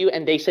be with you,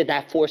 and they said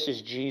that Force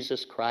is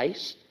Jesus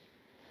Christ?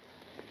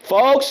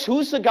 Folks,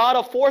 who's the God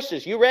of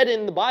forces? You read it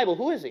in the Bible.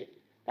 Who is he?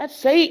 That's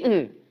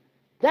Satan.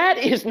 That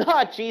is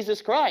not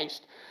Jesus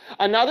Christ.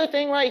 Another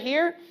thing right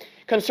here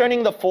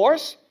concerning the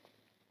Force,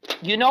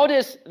 you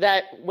notice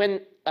that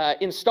when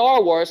in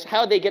Star Wars,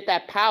 how they get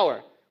that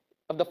power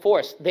of the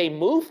Force? They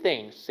move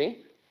things,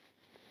 see?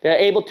 They're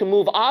able to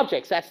move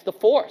objects. That's the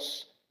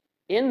Force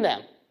in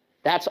them.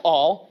 That's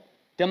all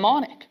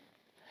demonic.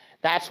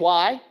 That's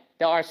why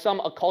there are some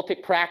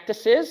occultic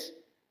practices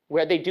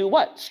where they do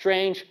what?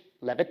 Strange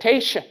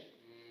levitation.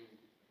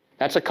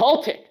 That's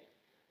occultic.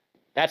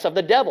 That's of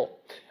the devil.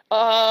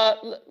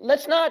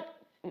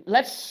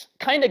 Let's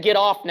kind of get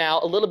off now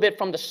a little bit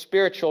from the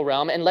spiritual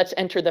realm, and let's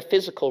enter the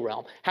physical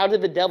realm. How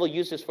did the devil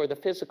use this for the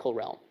physical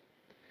realm?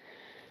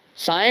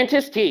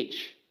 Scientists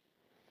teach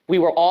we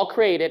were all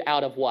created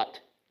out of what?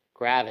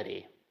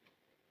 Gravity.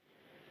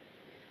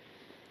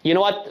 You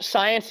know what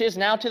science is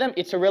now to them?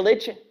 It's a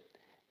religion.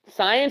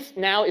 Science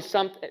now is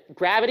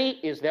gravity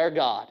is their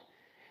God.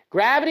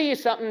 Gravity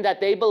is something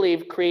that they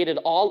believe created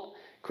all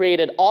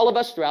of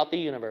us throughout the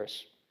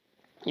universe.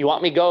 You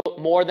want me to go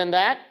more than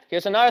that?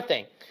 Here's another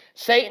thing.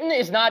 Satan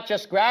is not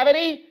just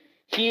gravity.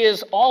 He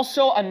is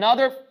also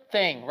another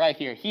thing right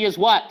here. He is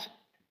what?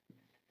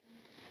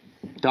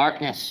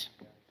 Darkness.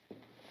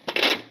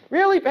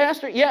 Really,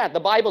 Pastor? Yeah, the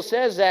Bible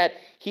says that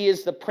he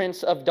is the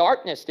prince of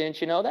darkness.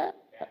 Didn't you know that?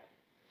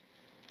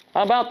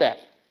 How about that?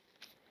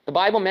 The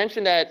Bible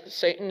mentioned that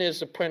Satan is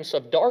the prince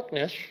of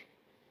darkness.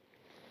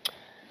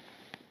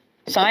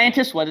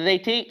 Scientists, what do they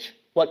teach?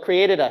 What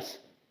created us?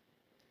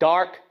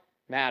 Dark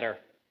matter.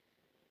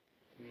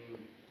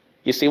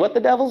 You see what the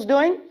devil's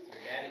doing?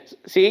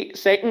 See,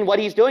 Satan, what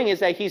he's doing is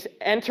that he's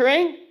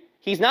entering.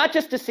 He's not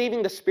just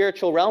deceiving the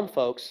spiritual realm,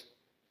 folks.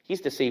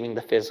 He's deceiving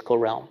the physical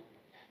realm.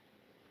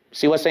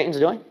 See what Satan's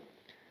doing?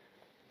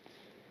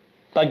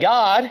 But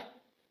God,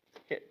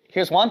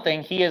 here's one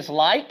thing. He is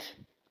light.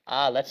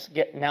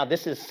 Now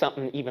this is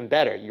something even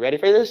better. You ready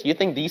for this? You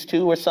think these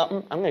two were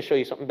something? I'm going to show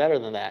you something better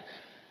than that.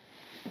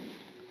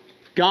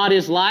 God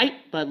is light,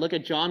 but look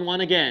at John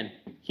 1 again.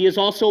 He is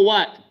also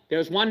what?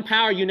 There's one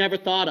power you never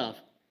thought of.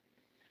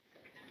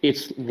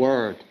 It's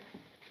Word.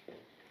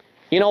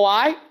 You know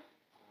why?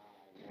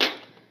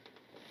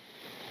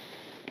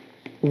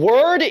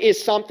 Word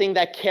is something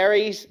that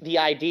carries the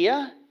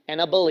idea and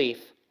a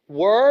belief.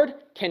 Word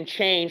can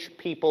change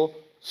people's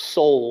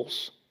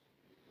souls.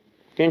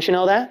 Didn't you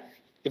know that?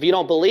 If you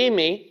don't believe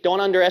me, don't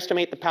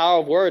underestimate the power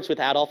of words with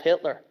Adolf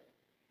Hitler.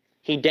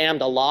 He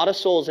damned a lot of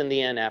souls in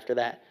the end after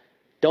that.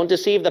 Don't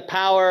deceive the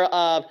power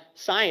of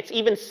science.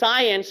 Even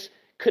science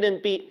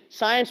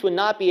would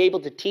not be able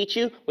to teach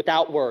you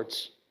without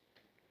words.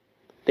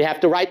 They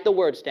have to write the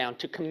words down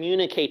to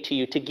communicate to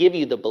you, to give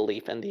you the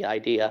belief and the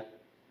idea.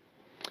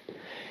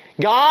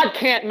 God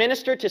can't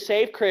minister to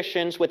save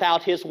Christians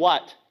without his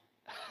what?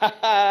 Look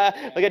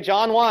at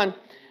John 1.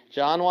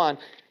 John 1.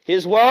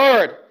 His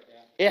word.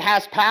 It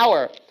has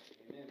power.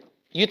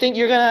 You think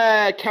you're going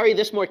to carry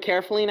this more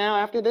carefully now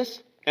after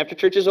this? After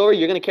church is over,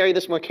 you're going to carry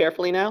this more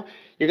carefully now?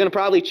 You're going to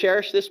probably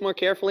cherish this more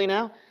carefully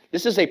now?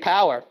 This is a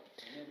power.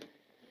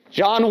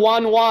 John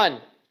 1:1.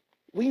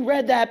 We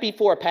read that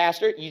before,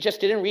 Pastor. You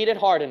just didn't read it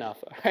hard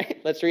enough. All right,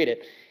 let's read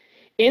it.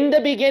 In the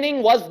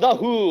beginning was the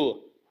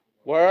who?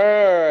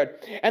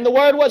 Word. And the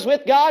Word was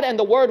with God, and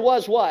the Word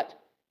was what?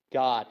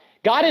 God.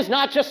 God is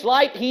not just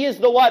light. He is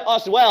the what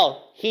as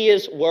well? He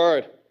is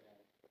Word.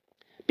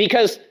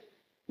 Because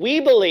we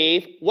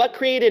believe what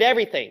created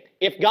everything.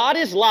 If God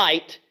is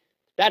light,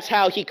 that's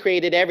how he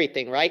created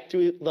everything, right?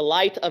 Through the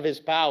light of his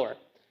power.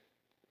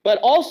 But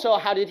also,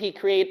 how did he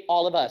create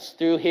all of us?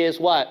 Through his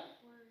what?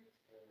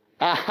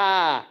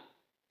 Aha!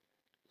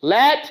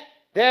 Let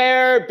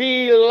there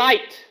be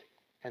light.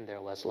 And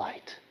there was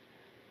light.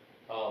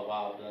 Oh,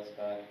 wow, bless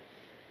God.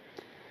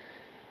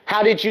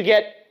 How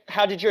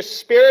did your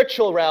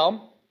spiritual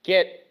realm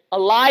get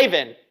alive?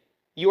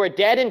 You were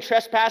dead in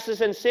trespasses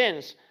and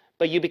sins,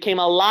 but you became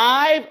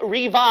alive,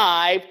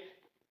 revived,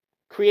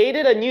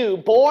 created anew,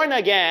 born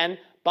again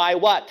by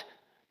what?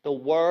 The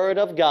Word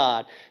of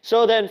God.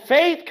 So then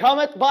faith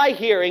cometh by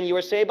hearing. You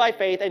were saved by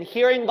faith, and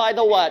hearing by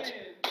the what?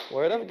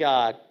 Word of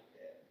God.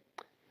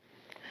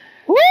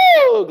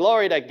 Woo!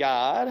 Glory to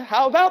God.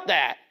 How about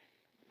that?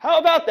 How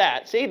about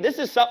that? See, this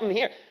is something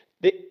here.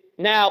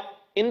 Now,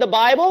 in the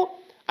Bible,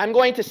 I'm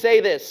going to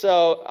say this,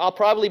 so I'll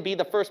probably be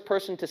the first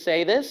person to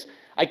say this.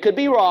 I could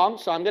be wrong,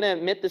 so I'm going to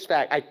admit this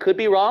fact. I could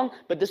be wrong,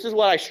 but this is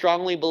what I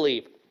strongly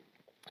believe.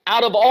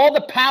 Out of all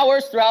the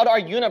powers throughout our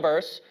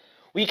universe,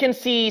 we can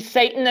see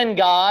Satan and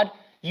God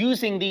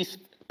using these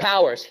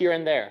powers here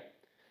and there.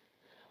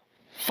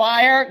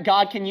 Fire,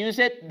 God can use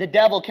it. The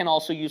devil can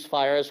also use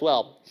fire as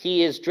well.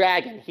 He is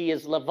dragon. He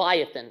is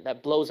Leviathan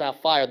that blows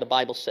out fire, the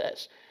Bible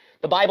says.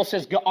 The Bible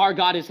says our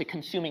God is a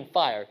consuming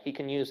fire. He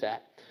can use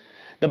that.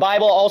 The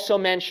Bible also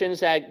mentions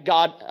that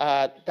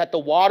that the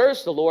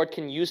waters, the Lord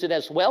can use it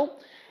as well.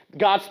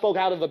 God spoke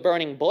out of a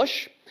burning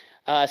bush.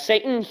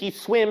 Satan, he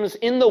swims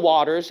in the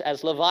waters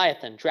as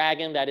Leviathan,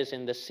 dragon that is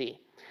in the sea.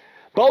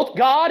 Both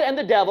God and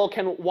the devil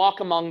can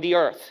walk among the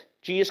earth.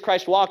 Jesus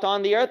Christ walked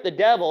on the earth. The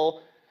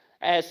devil,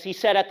 as he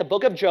said at the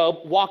book of Job,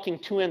 walking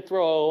to and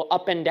fro,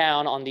 up and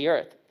down on the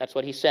earth. That's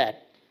what he said.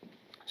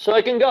 So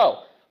it can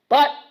go.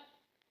 But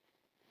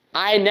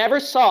I never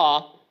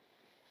saw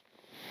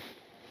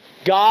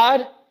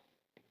God,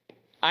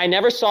 I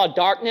never saw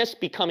darkness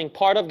becoming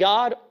part of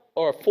God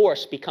or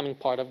force becoming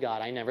part of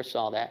God. I never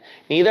saw that.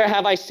 Neither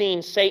have I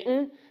seen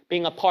Satan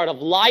being a part of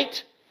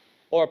light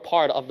or a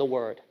part of the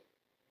Word.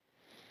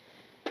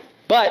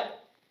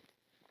 But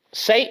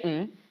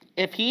Satan,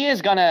 if he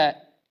is going to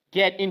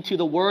get into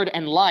the Word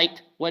and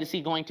light, what is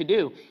he going to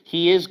do?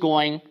 He is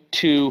going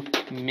to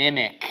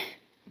mimic.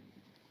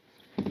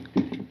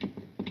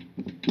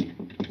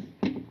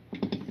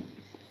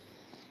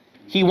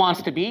 He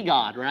wants to be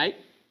God, right?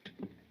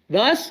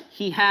 Thus,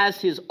 he has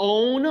his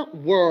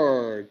own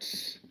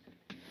words.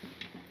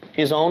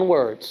 His own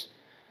words.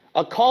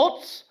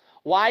 Occults,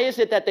 why is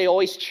it that they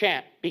always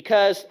chant?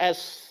 Because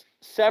as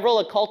several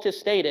occultists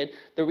stated,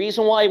 the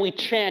reason why we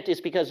chant is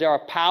because there are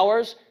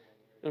powers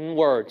in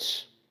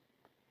words.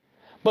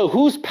 But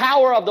whose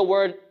power of the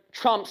word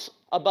trumps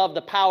above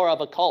the power of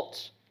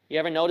occults? You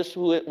ever notice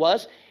who it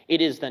was? It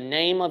is the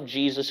name of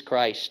Jesus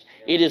Christ.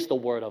 It is the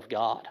Word of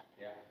God.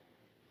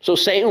 So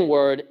Satan's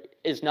word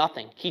is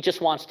nothing. He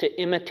just wants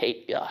to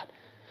imitate God.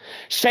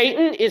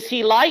 Satan, is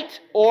he light?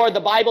 Or the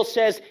Bible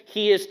says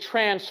he is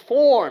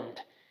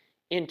transformed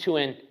into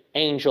an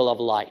angel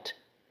of light.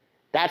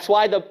 That's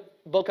why the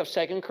book of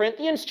 2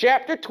 Corinthians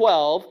chapter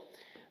 12,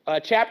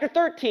 chapter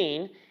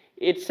 13,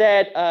 it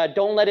said,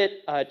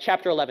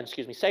 chapter 11,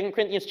 2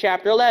 Corinthians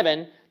chapter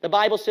 11, the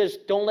Bible says,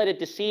 don't let it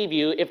deceive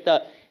you if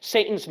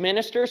Satan's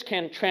ministers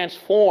can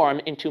transform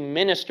into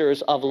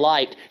ministers of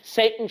light.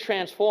 Satan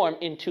transformed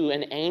into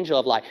an angel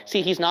of light.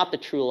 See, he's not the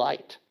true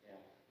light.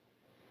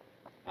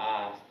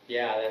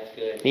 Yeah, that's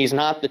good. He's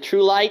not the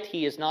true light.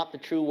 He is not the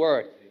true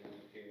Word.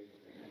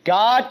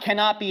 God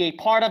cannot be a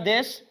part of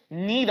this.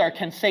 Neither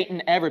can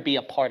Satan ever be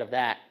a part of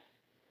that.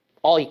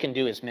 All he can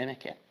do is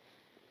mimic it.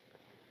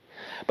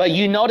 But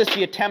you notice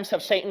the attempts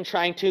of Satan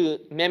trying to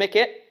mimic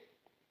it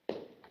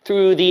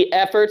through the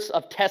efforts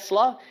of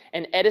Tesla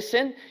and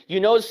Edison. You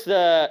notice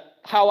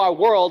how our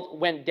world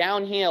went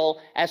downhill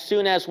as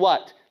soon as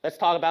what? Let's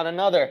talk about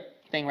another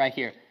thing right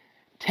here.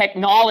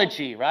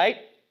 Technology, right?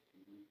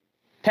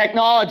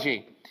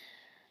 Technology.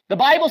 The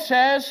Bible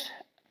says,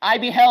 I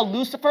beheld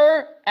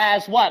Lucifer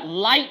as what?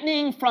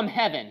 Lightning from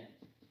heaven.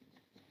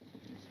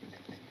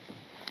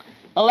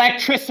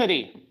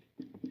 Electricity.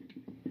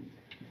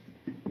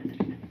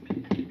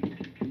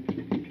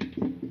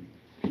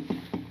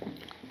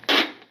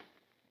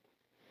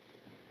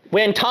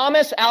 When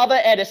Thomas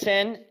Alva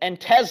Edison and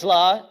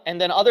Tesla and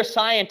then other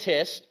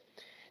scientists,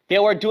 they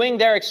were doing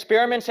their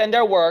experiments and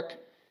their work,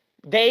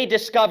 they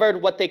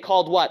discovered what they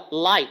called what?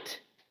 Light.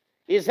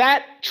 Is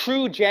that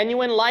true,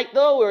 genuine light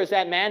though, or is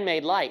that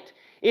man-made light?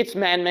 It's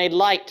man-made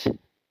light.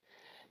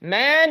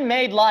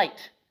 Man-made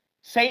light.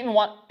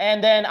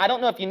 And then, I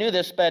don't know if you knew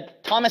this,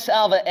 but Thomas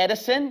Alva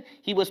Edison,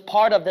 he was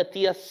part of the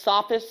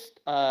Theosophist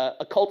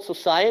occult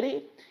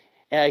society.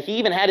 He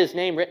even had his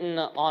name written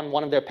on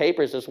one of their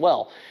papers as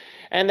well.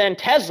 And then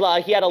Tesla,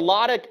 he had a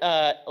lot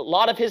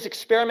of his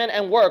experiment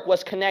and work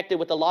was connected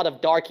with a lot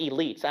of dark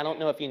elites. I don't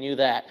know if you knew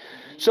that.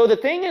 So the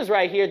thing is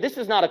right here, this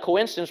is not a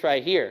coincidence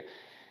right here.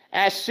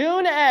 As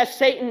soon as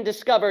Satan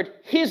discovered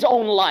his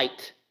own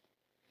light,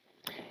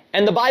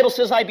 and the Bible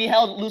says, I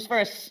beheld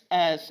Lucifer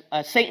as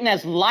Satan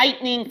as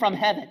lightning from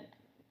heaven.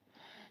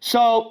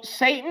 So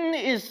Satan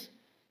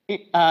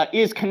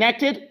is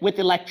connected with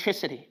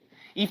electricity.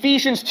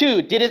 Ephesians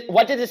 2,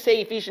 what did it say,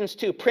 Ephesians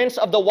 2? Prince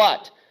of the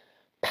what?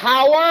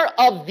 Power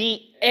of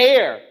the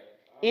air.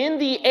 In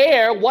the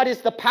air, what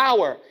is the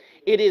power?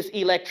 It is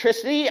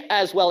electricity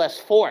as well as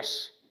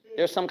force.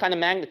 There's some kind of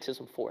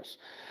magnetism force.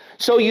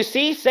 So you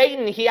see,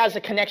 Satan, he has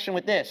a connection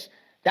with this.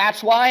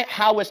 That's why,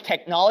 how was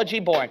technology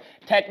born?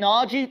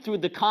 Technology through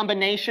the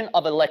combination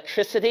of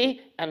electricity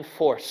and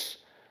force.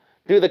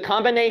 Through the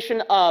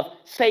combination of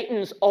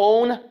Satan's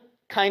own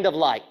kind of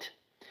light,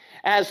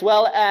 as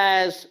well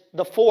as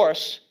the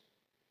force,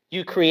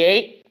 you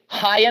create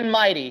high and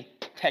mighty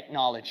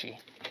technology.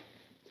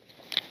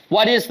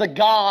 What is the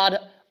God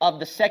of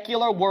the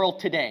secular world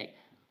today?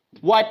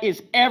 What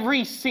is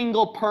every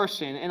single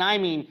person, and I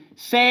mean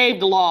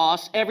saved,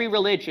 lost, every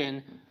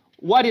religion,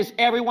 what is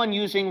everyone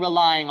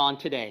relying on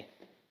today?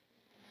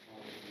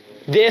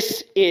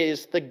 This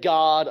is the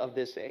God of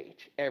this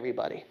age,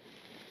 everybody.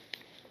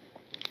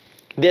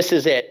 This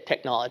is it,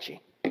 technology.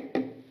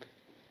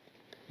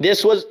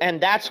 And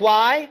that's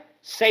why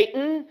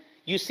Satan,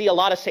 you see a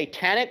lot of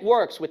satanic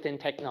works within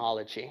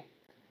technology.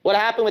 What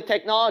happened with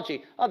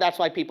technology? Oh, that's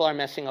why people are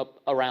messing up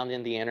around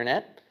in the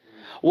internet.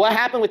 What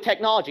happened with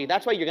technology?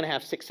 That's why you're going to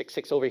have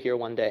 666 over here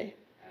one day.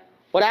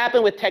 What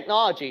happened with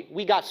technology?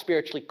 We got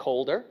spiritually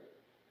colder.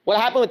 What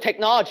happened with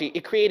technology?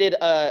 It created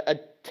a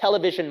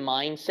television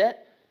mindset.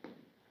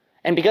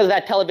 And because of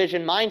that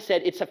television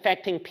mindset, it's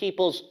affecting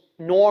people's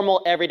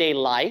normal everyday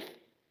life.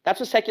 That's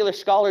what secular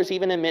scholars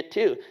even admit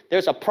too.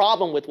 There's a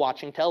problem with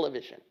watching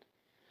television.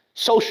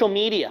 Social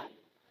media.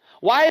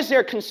 Why is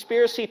there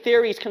conspiracy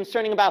theories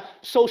concerning about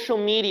social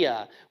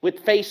media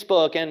with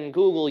Facebook and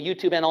Google,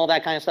 YouTube, and all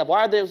that kind of stuff?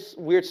 Why are this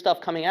weird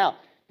stuff coming out?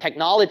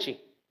 Technology.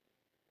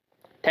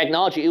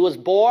 Technology. It was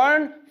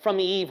born from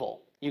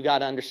evil. You got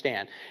to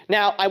understand.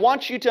 Now, I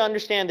want you to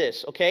understand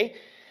this, okay?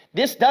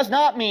 This does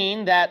not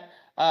mean that,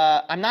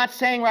 I'm not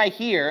saying right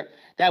here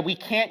that we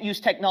can't use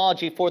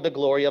technology for the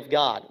glory of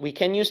God. We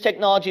can use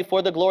technology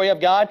for the glory of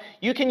God.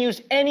 You can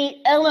use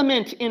any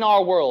element in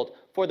our world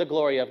for the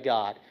glory of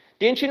God.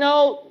 Didn't you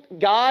know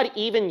God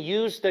even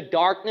used the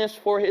darkness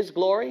for his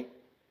glory?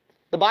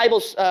 The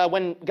Bible's,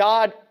 when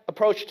God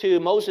approached to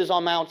Moses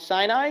on Mount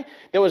Sinai,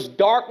 there was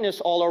darkness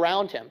all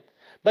around him.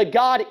 But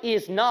God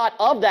is not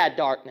of that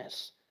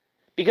darkness.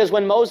 Because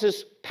when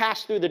Moses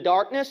passed through the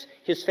darkness,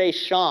 his face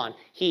shone.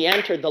 He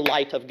entered the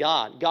light of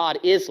God. God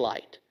is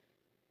light.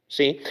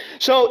 See?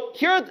 So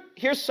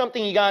here's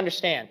something you got to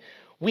understand.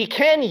 We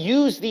can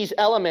use these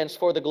elements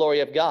for the glory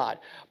of God.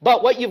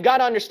 But what you've got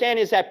to understand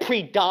is that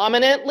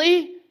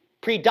predominantly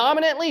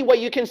what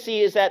you can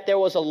see is that there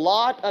was a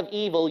lot of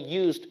evil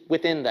used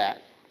within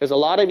that. There's a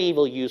lot of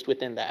evil used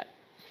within that.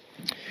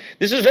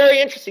 This is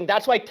very interesting.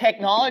 That's why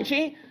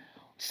technology,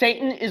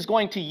 Satan is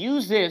going to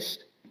use this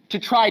to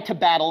try to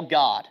battle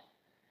God.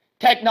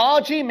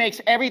 Technology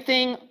makes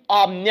everything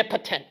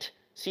omnipotent.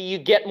 See, you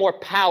get more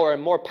power,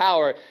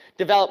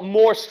 develop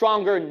more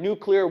stronger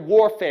nuclear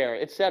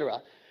warfare,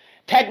 etc.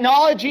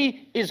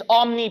 Technology is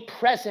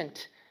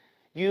omnipresent.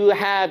 You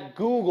have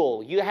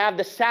Google, you have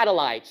the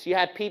satellites, you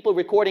have people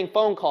recording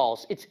phone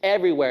calls. It's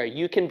everywhere.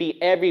 You can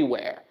be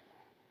everywhere.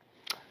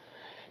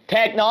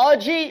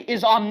 Technology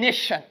is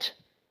omniscient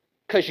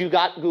because you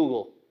got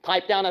Google.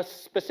 Type down a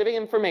specific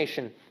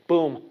information,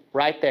 boom,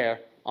 right there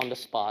on the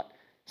spot.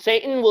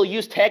 Satan will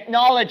use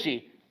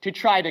technology to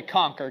try to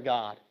conquer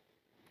God.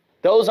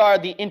 Those are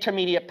the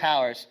intermediate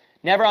powers.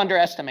 Never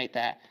underestimate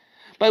that.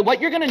 But what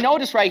you're going to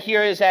notice right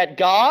here is that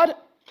God,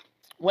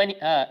 when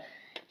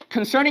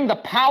concerning the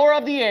power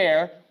of the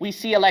air, we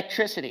see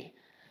electricity.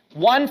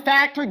 One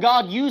factor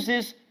God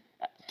uses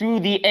through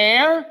the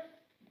air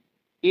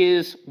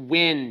is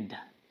wind.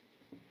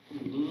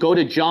 Go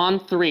to John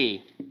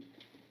 3.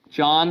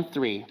 John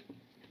 3.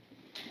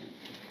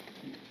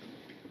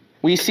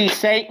 We see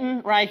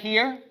Satan right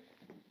here,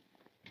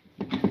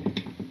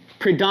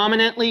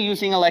 predominantly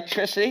using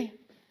electricity,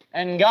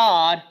 and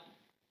God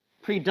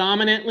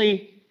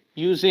predominantly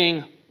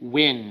using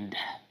wind.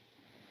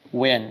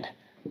 Wind.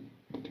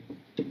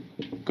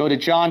 Go to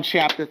John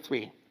chapter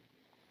 3.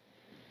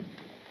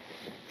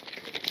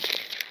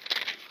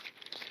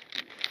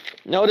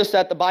 Notice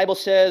that the Bible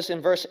says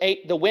in verse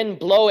 8, the wind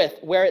bloweth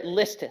where it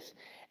listeth,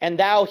 and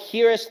thou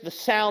hearest the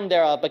sound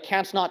thereof, but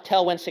canst not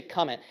tell whence it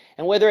cometh,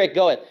 and whither it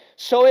goeth.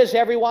 So is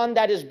everyone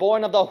that is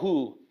born of the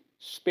who?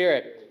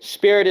 Spirit.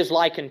 Spirit is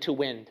likened to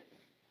wind.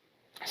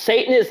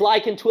 Satan is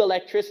likened to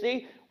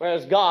electricity,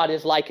 whereas God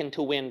is likened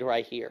to wind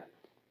right here.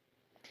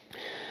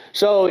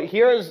 So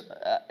here's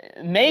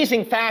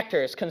amazing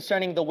factors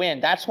concerning the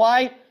wind. That's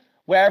why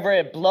wherever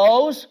it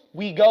blows,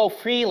 we go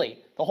freely.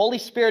 The Holy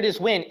Spirit is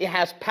wind. It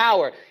has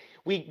power.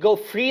 We go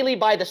freely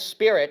by the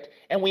Spirit,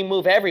 and we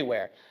move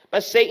everywhere.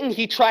 But Satan,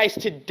 he tries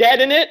to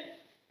deaden it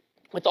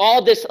with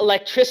all this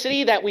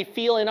electricity that we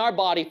feel in our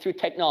body through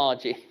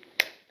technology.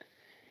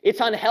 It's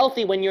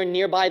unhealthy when you're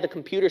nearby the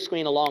computer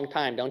screen a long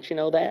time. Don't you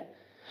know that?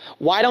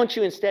 Why don't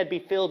you instead be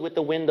filled with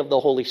the wind of the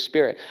Holy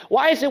Spirit?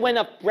 Why is it when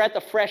a breath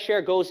of fresh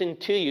air goes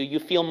into you, you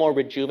feel more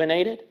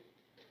rejuvenated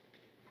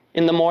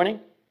in the morning?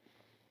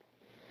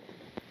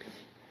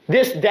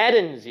 This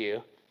deadens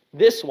you.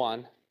 This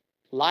one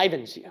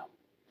livens you.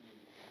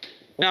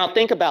 Now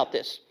think about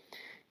this.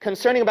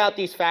 concerning about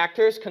these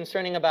factors,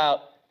 concerning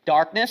about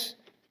darkness,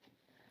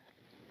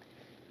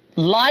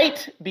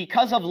 light,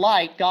 because of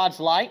light, God's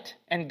light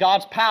and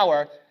God's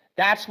power,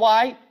 that's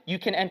why you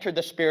can enter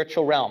the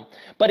spiritual realm.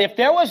 But if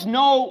there was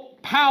no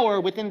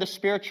power within the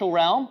spiritual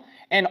realm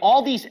and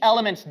all these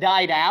elements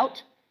died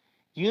out,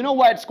 you know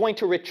what it's going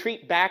to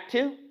retreat back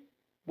to?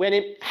 When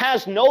it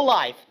has no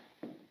life,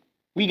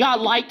 we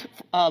got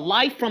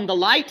life from the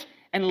light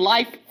and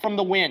life from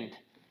the wind.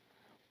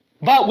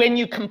 But when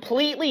you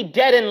completely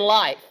deaden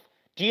life,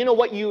 do you know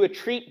what you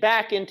retreat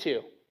back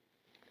into?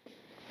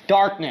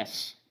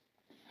 Darkness.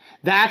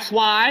 That's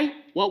why,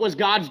 what was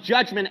God's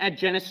judgment at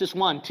Genesis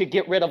 1? To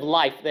get rid of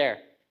life there.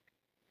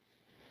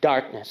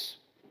 Darkness.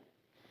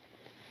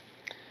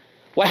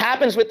 What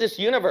happens with this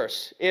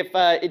universe if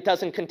it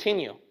doesn't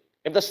continue?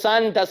 If the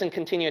sun doesn't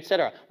continue,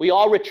 etc. We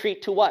all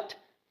retreat to what?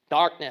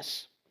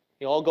 Darkness.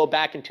 You all go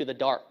back into the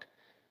dark.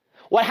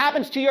 What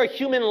happens to your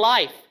human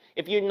life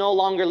if you're no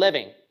longer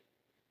living?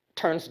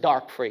 Turns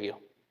dark for you.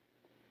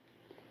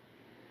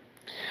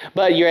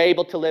 But you're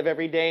able to live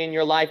every day in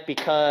your life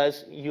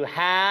because you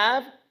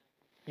have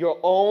your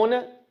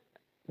own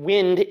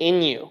wind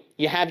in you.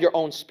 You have your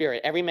own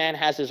spirit. Every man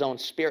has his own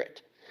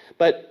spirit.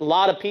 But a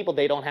lot of people,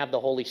 they don't have the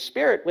Holy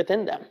Spirit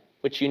within them,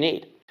 which you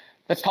need.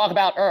 Let's talk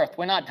about earth.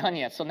 We're not done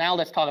yet, so now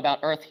let's talk about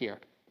earth here.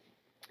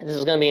 This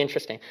is going to be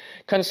interesting.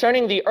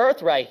 Concerning the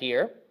earth right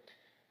here,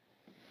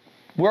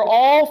 we're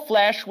all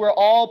flesh, we're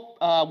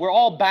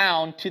all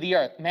bound to the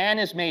earth. Man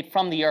is made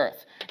from the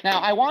earth. Now,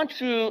 I want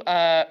you,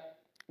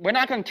 we're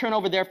not going to turn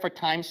over there for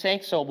time's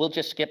sake, so we'll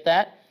just skip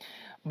that.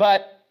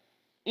 But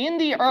in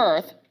the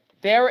earth,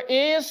 there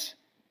is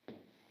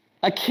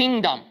a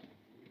kingdom.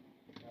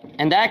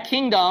 And that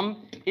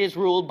kingdom is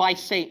ruled by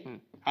Satan.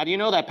 How do you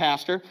know that,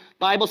 Pastor? The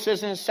Bible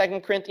says in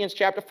 2 Corinthians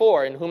chapter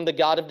 4, in whom the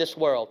God of this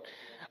world.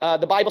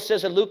 The Bible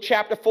says in Luke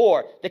chapter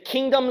 4, the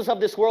kingdoms of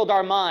this world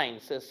are mine,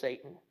 says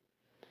Satan.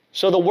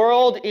 So the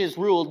world is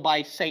ruled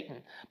by Satan.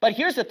 But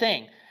here's the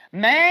thing.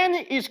 Man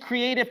is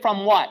created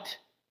from what?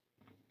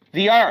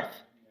 The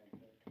earth.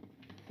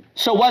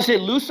 So was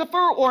it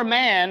Lucifer or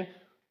man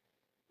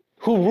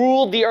who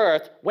ruled the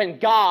earth when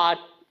God,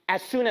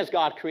 as soon as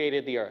God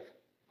created the earth?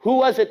 Who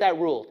was it that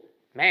ruled?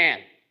 Man.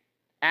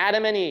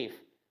 Adam and Eve.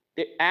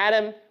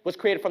 Adam was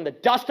created from the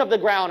dust of the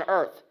ground,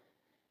 earth.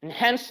 And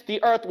hence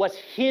the earth was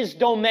his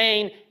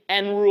domain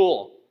and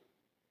rule.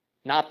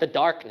 Not the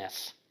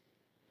darkness.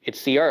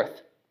 It's the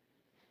earth.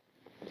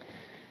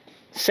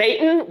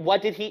 Satan,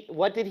 what did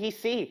he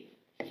see?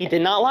 He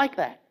did not like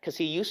that because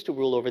he used to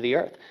rule over the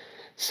earth.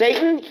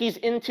 Satan, he's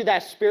into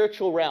that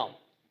spiritual realm.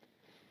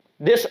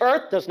 This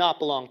earth does not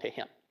belong to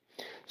him.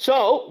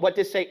 So what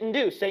did Satan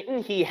do?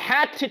 Satan, he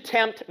had to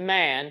tempt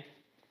man,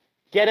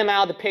 get him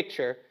out of the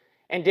picture.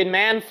 And did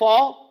man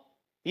fall?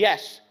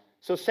 Yes.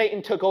 So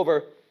Satan took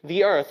over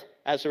the earth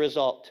as a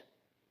result.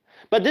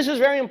 But this is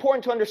very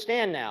important to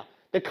understand now.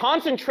 The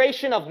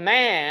concentration of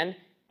man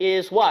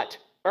is what?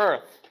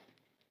 Earth.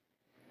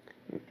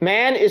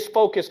 Man is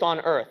focused on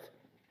earth.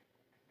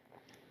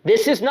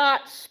 This is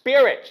not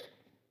spirit.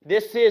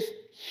 This is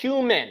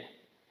human.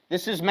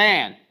 This is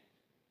man.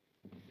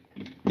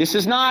 This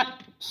is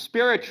not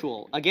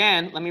spiritual.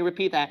 Again, let me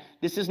repeat that.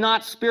 This is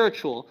not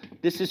spiritual.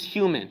 This is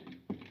human.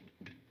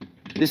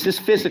 This is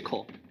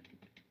physical.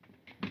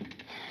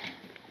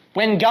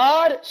 When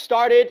God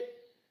started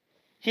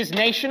his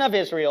nation of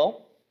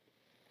Israel,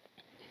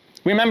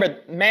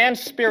 remember,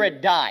 man's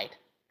spirit died.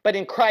 But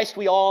in Christ,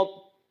 we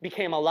all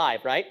became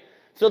alive, right?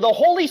 So the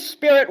Holy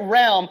Spirit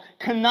realm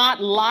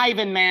cannot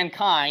liven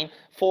mankind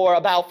for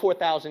about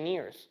 4,000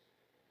 years.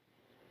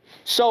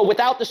 So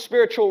without the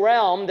spiritual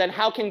realm, then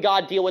how can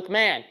God deal with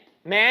man?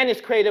 Man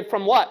is created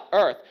from what?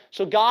 Earth.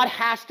 So God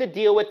has to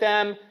deal with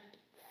them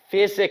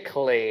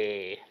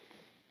physically.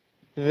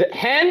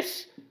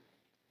 Hence,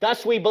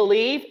 thus we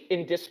believe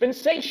in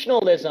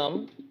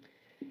dispensationalism.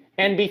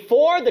 And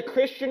before the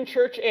Christian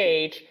church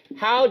age,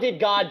 how did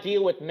God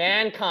deal with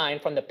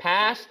mankind from the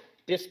past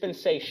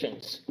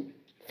dispensations?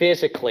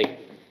 Physically.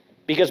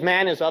 Because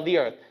man is of the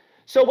earth.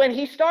 So when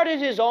he started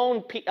his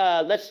own,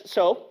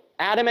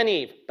 Adam and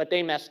Eve, but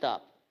they messed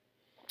up.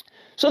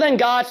 So then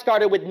God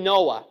started with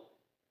Noah.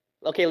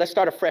 Okay, let's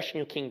start a fresh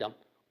new kingdom.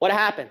 What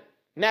happened?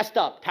 Messed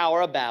up,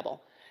 Tower of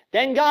Babel.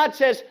 Then God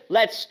says,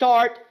 let's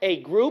start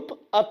a group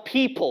of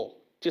people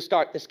to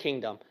start this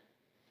kingdom.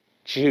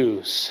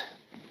 Jews.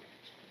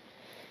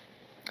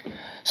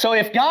 So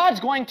if God's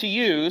going to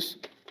use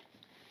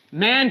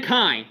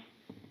mankind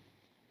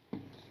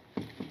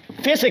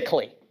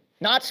physically,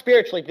 not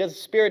spiritually, because the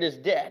spirit is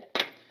dead,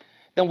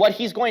 then what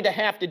he's going to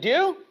have to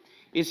do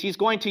is he's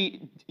going to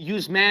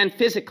use man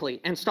physically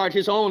and start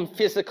his own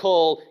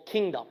physical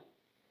kingdom.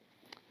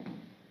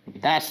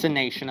 That's the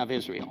nation of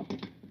Israel.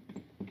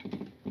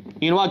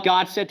 You know what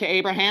God said to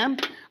Abraham?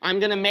 I'm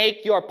going to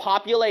make your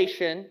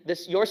population,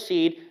 your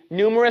seed,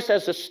 numerous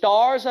as the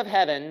stars of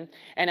heaven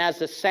and as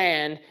the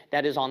sand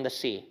that is on the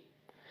sea.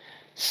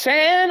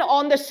 Sand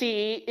on the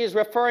sea is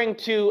referring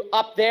to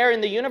up there in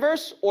the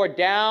universe or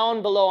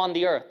down below on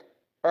the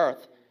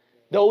earth.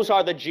 Those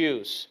are the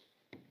Jews.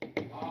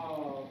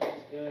 Oh,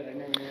 that's good. I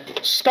never knew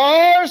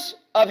Stars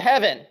of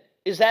heaven.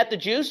 Is that the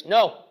Jews?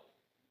 No.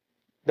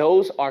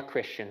 Those are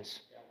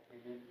Christians.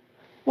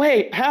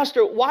 Wait,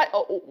 Pastor, why?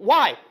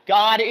 Why?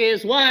 God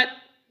is what?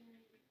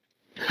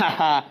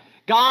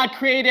 God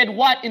created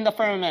what in the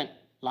firmament?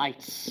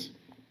 Lights.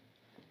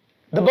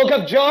 The book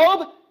of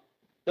Job,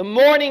 the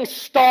morning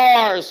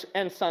stars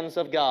and sons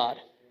of God.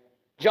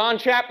 John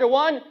chapter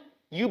 1,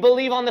 you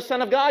believe on the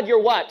Son of God,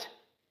 you're what?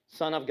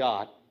 Son of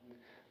God.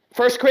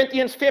 1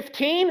 Corinthians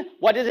 15,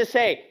 what does it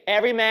say?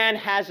 Every man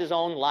has his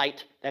own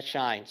light that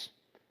shines.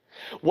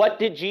 What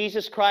did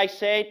Jesus Christ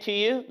say to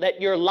you?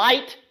 Let your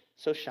light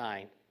so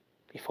shine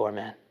before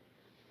men.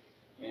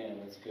 Yeah,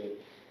 that's good.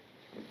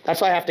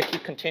 That's why I have to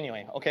keep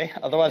continuing, okay?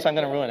 Otherwise I'm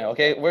going to ruin it,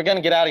 okay? We're going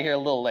to get out of here a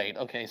little late,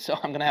 okay? So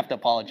I'm going to have to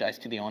apologize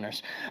to the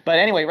owners. But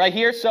anyway, right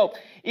here, so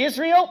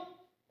Israel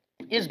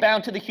is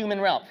bound to the human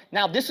realm.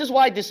 Now, this is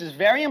why this is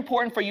very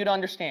important for you to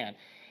understand.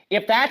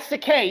 If that's the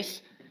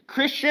case,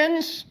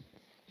 Christians,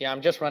 yeah,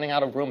 I'm just running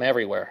out of room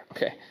everywhere,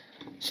 okay?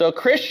 So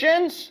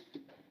Christians,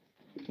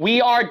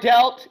 we are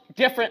dealt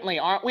differently,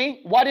 aren't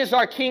we? What is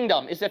our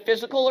kingdom? Is it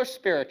physical or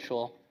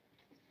spiritual?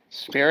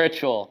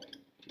 Spiritual.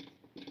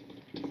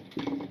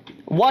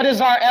 What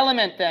is our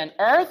element then?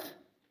 Earth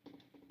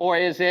or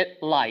is it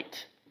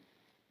light?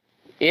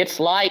 It's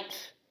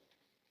light.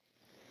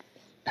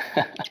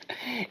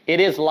 It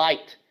is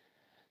light.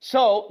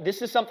 So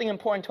this is something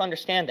important to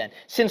understand then.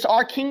 Since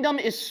our kingdom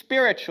is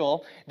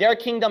spiritual, their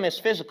kingdom is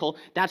physical,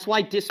 that's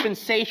why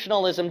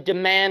dispensationalism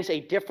demands a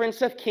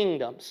difference of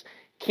kingdoms.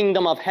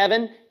 Kingdom of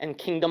heaven and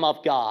kingdom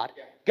of God.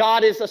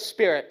 God is a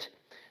spirit.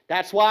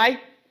 That's why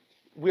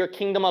we're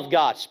kingdom of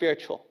God,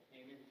 spiritual.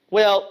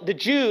 Well, the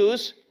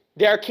Jews,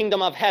 their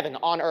kingdom of heaven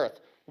on earth.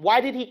 Why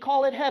did he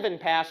call it heaven,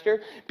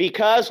 Pastor?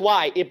 Because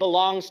why? It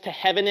belongs to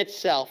heaven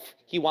itself.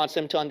 He wants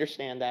them to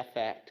understand that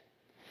fact.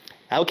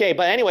 Okay,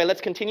 but anyway, let's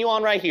continue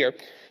on right here.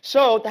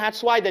 So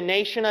that's why the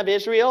nation of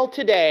Israel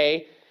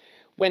today,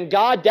 when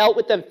God dealt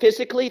with them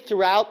physically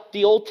throughout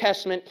the Old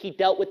Testament, he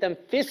dealt with them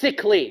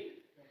physically.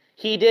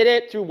 He did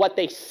it through what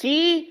they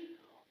see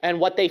and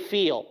what they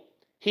feel.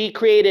 He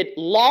created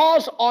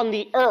laws on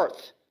the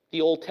earth,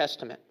 the Old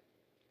Testament.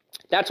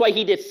 That's why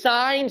he did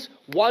signs,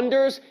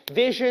 wonders,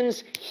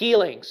 visions,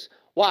 healings.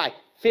 Why?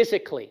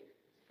 Physically.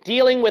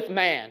 Dealing with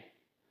man.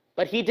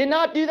 But he did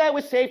not do that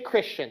with saved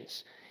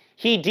Christians.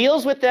 He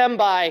deals with them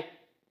by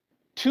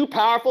two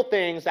powerful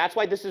things. That's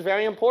why this is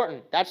very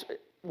important. That's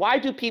why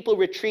do people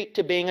retreat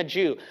to being a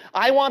Jew?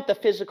 I want the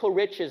physical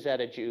riches that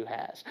a Jew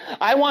has.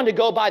 I want to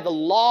go by the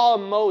law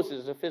of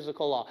Moses, the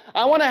physical law.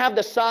 I want to have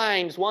the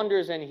signs,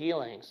 wonders, and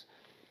healings.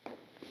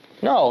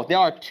 No, there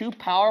are two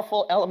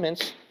powerful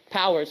elements,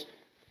 powers.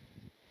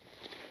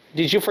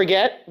 Did you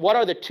forget? What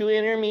are the two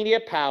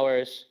intermediate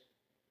powers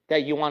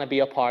that you want to be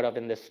a part of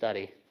in this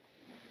study?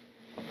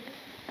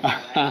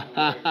 That's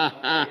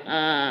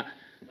good.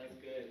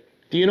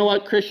 Do you know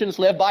what Christians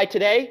live by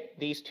today?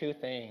 These two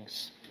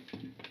things.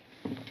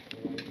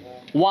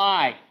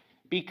 Why?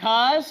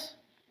 Because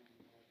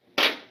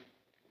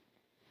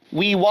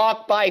we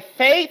walk by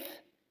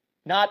faith,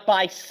 not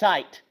by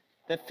sight.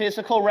 The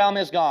physical realm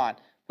is gone.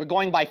 We're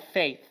going by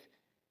faith.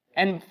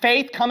 And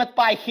faith cometh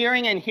by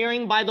hearing, and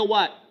hearing by the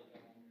what?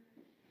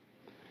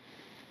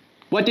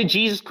 What did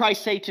Jesus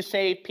Christ say to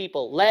save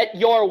people? Let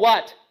your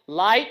what?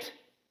 Light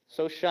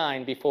so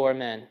shine before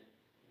men.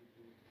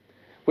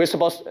 We're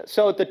supposed to,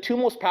 so the two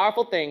most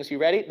powerful things, you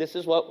ready? This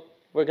is what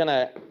we're going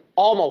to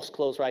almost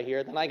close right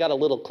here. Then I got a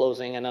little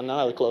closing and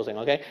another closing,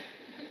 okay?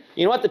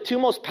 You know what the two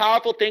most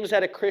powerful things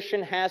that a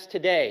Christian has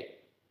today?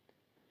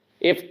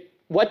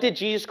 What did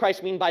Jesus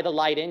Christ mean by the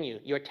light in you?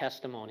 Your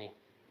testimony.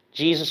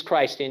 Jesus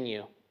Christ in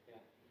you.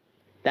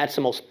 That's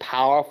the most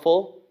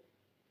powerful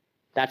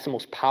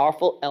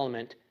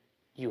element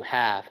you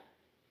have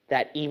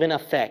that even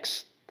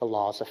affects the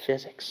laws of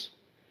physics.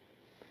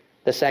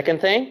 The second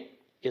thing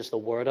is the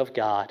Word of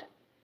God.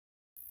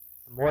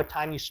 The more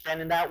time you spend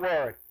in that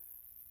Word,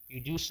 you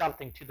do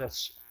something to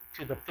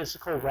the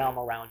physical realm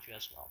around you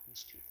as well.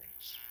 These two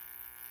things.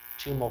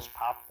 Two most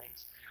powerful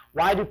things.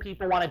 Why do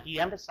people want to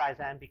de-emphasize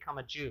that and become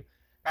a Jew?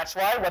 That's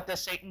why, what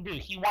does Satan do?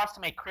 He wants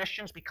to make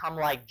Christians become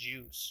like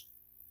Jews.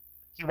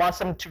 He wants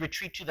them to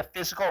retreat to the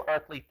physical,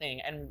 earthly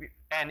thing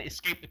and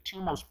escape the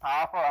two most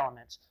powerful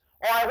elements.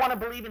 Oh, I want to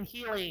believe in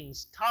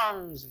healings,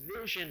 tongues,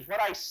 visions,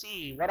 what I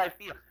see, what I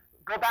feel.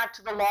 Go back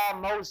to the law of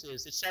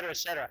Moses, etc.,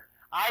 etc.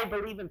 I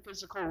believe in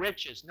physical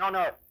riches. No.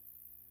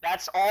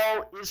 That's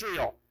all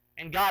Israel.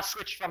 And God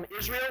switched from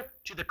Israel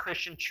to the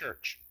Christian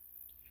church.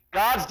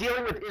 God's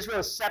dealing with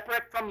Israel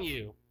separate from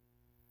you.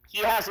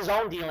 He has his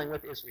own dealing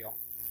with Israel.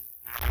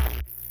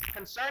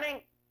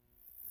 Concerning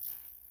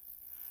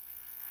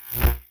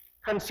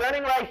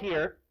right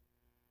here,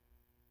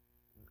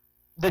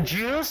 the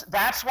Jews,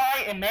 that's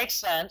why it makes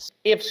sense.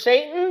 If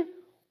Satan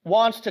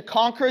wants to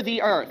conquer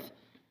the earth,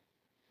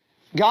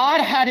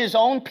 God had his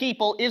own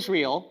people,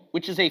 Israel,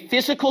 which is a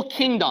physical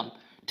kingdom,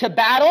 to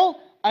battle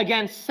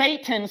against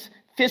Satan's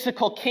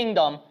physical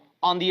kingdom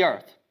on the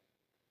earth.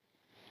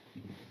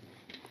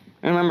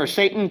 And remember,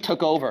 Satan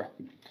took over.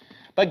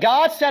 But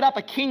God set up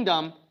a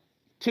kingdom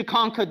to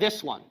conquer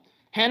this one.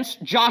 Hence,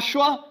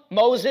 Joshua,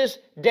 Moses,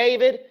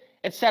 David,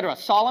 etc.,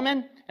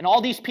 Solomon, and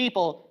all these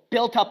people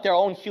built up their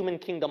own human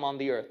kingdom on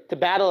the earth to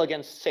battle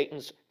against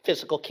Satan's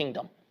physical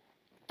kingdom.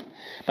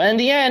 But in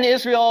the end,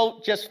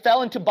 Israel just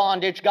fell into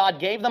bondage. God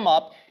gave them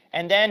up,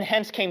 and then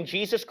hence came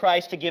Jesus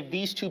Christ to give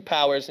these two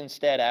powers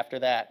instead after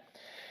that.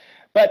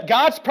 But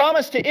God's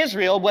promise to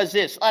Israel was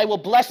this: I will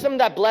bless them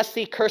that bless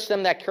thee, curse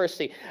them that curse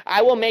thee.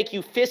 I will make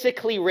you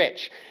physically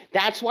rich.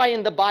 That's why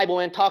in the Bible,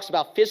 when it talks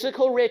about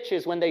physical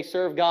riches when they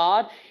serve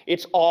God,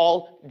 it's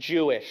all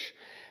Jewish.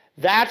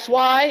 That's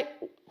why,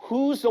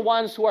 who's the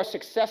ones who are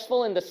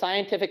successful in the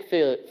scientific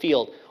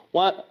field?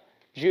 What?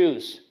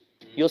 Jews.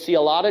 You'll see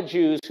a lot of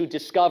Jews who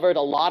discovered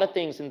a lot of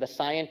things in the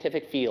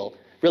scientific field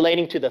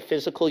relating to the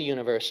physical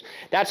universe.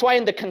 That's why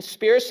in the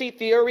conspiracy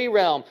theory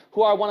realm,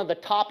 who are one of the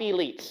top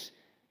elites?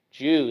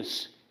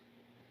 Jews.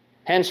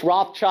 Hence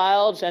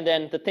Rothschilds, and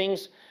then the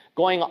things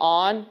going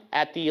on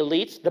at the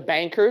elites, the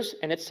bankers,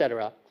 and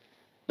etc.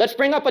 Let's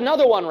bring up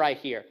another one right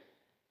here.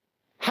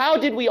 How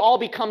did we all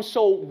become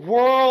so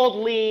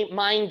worldly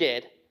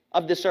minded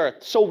of this earth?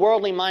 So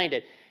worldly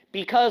minded?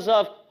 Because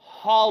of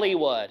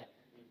Hollywood.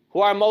 Who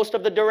are most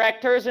of the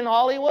directors in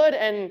Hollywood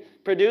and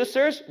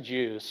producers?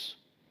 Jews.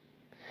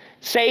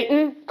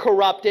 Satan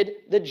corrupted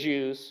the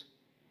Jews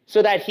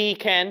so that he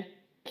can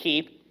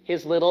keep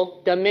his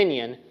little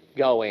dominion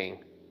going.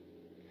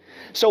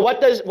 So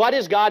what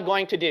is God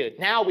going to do?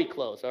 Now we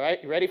close, all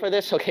right? You ready for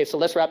this? Okay, so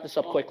let's wrap this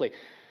up quickly.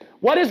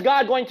 What is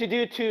God going to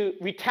do to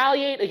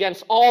retaliate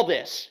against all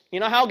this? You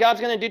know how God's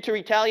going to do to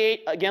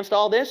retaliate against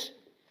all this?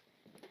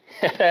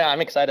 I'm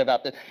excited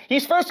about this.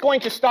 He's first going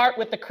to start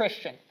with the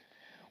Christian.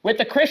 With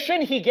the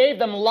Christian, he gave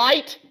them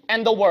light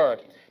and the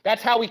word.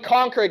 That's how we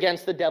conquer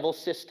against the devil's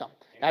system.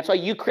 That's why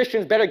you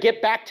Christians better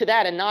get back to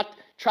that and not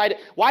try to...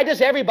 Why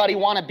does everybody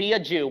want to be a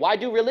Jew? Why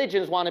do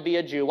religions want to be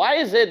a Jew? Why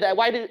is it that...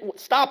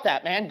 Stop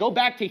that, man. Go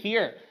back to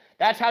here.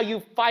 That's how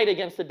you fight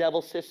against the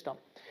devil's system.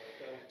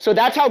 So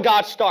that's how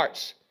God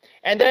starts.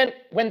 And then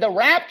when the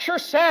rapture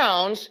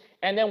sounds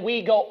and then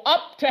we go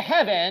up to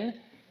heaven,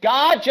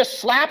 God just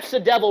slaps the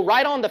devil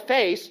right on the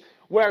face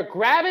where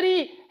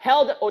gravity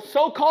held, or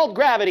so-called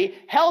gravity,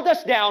 held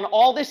us down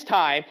all this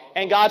time,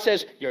 and God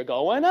says, you're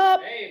going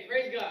up. Hey,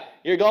 praise God.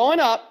 You're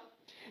going up.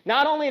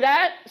 Not only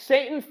that,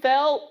 Satan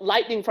fell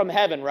lightning from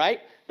heaven,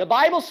 right? The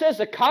Bible says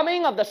the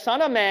coming of the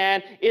Son of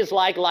Man is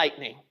like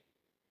lightning.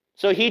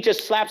 So he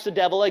just slaps the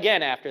devil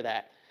again after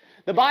that.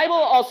 The Bible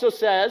also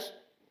says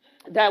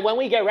that when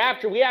we get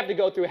raptured, we have to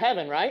go through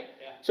heaven, right?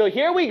 Yeah. So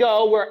here we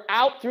go, we're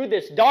out through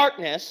this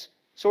darkness.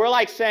 So we're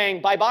like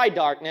saying, bye-bye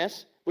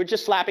darkness. We're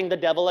just slapping the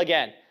devil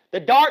again. The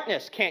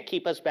darkness can't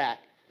keep us back.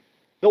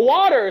 The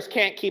waters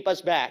can't keep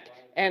us back.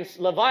 And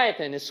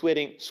Leviathan is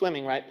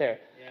swimming right there.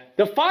 Yeah.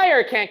 The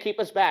fire can't keep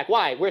us back.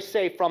 Why? We're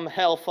safe from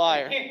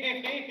hellfire.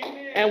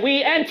 And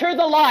we enter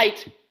the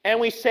light and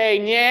we say,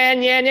 nya,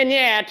 nya, nya,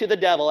 nya to the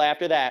devil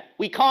after that.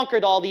 We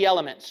conquered all the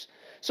elements.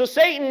 So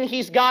Satan,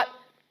 he's got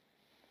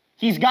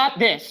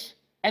this.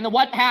 And then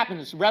what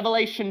happens?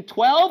 Revelation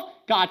 12,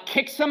 God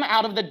kicks him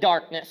out of the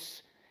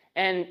darkness.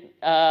 And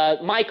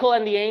Michael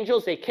and the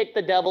angels, they kick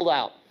the devil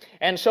out.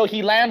 And so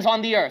he lands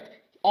on the earth.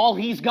 All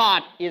he's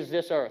got is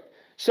this earth.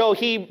 So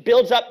he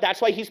builds up, that's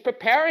why he's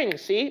preparing,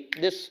 see,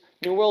 this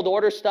New World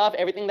Order stuff,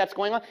 everything that's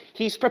going on.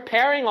 He's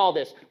preparing all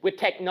this with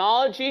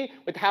technology,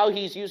 with how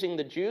he's using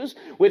the Jews,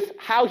 with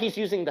how he's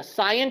using the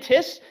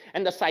scientists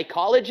and the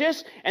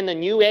psychologists and the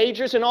New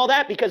Agers and all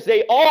that, because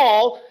they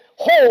all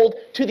hold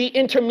to the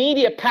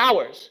intermediate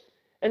powers.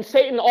 And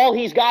Satan, all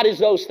he's got is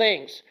those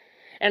things.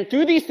 And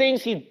through these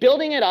things, he's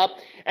building it up.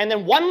 And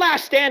then one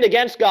last stand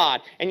against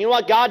God. And you know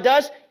what God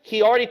does?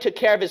 He already took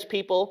care of his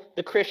people,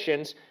 the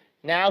Christians.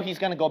 Now he's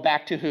going to go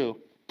back to who?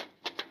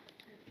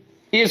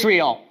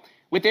 Israel.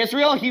 With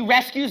Israel, he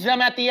rescues them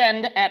at the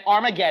end at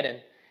Armageddon.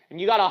 And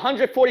you got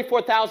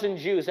 144,000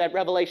 Jews at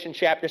Revelation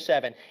chapter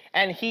 7.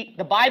 And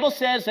the Bible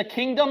says the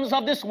kingdoms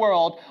of this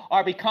world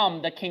are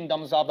become the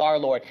kingdoms of our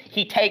Lord.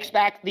 He takes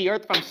back the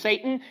earth from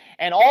Satan.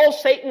 And all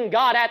Satan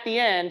got at the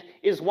end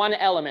is one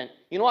element.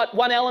 You know what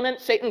one element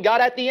Satan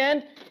got at the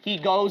end? He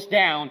goes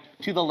down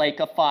to the lake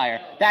of fire.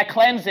 That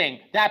cleansing,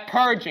 that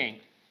purging,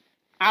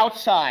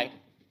 outside.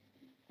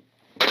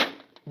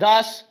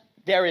 Thus,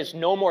 there is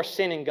no more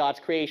sin in God's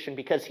creation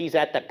because he's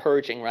at that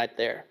purging right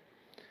there.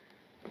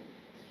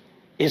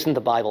 Isn't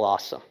the Bible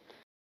awesome?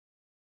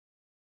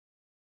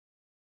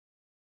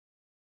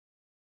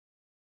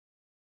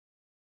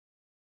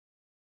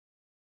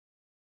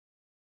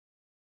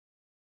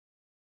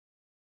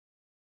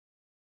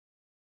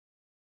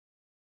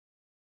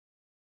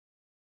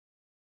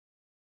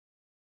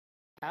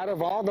 Out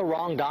of all the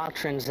wrong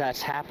doctrines that's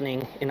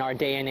happening in our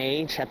day and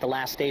age at the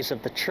last days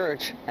of the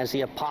church, as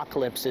the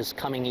apocalypse is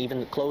coming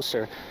even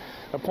closer,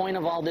 the point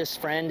of all this,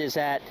 friend, is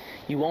that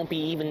you won't be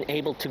even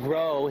able to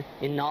grow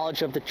in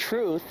knowledge of the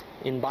truth,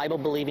 in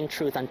Bible-believing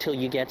truth, until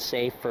you get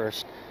saved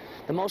first.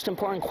 The most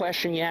important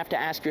question you have to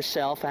ask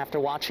yourself after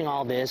watching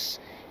all this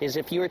is,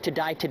 if you were to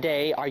die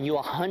today, are you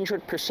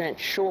 100%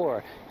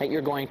 sure that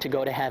you're going to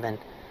go to heaven?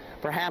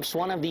 Perhaps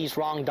one of these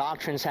wrong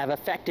doctrines have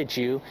affected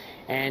you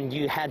and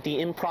you had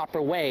the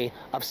improper way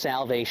of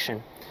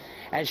salvation.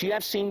 As you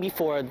have seen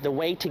before, the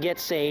way to get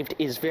saved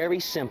is very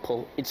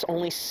simple. It's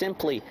only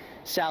simply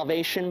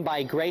salvation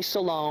by grace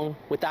alone,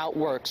 without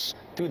works,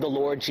 through the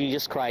Lord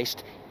Jesus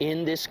Christ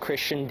in this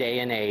Christian day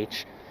and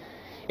age.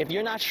 If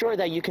you're not sure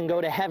that you can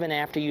go to heaven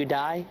after you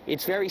die,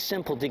 it's very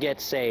simple to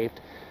get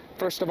saved.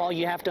 First of all,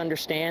 you have to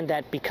understand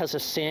that because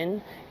of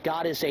sin,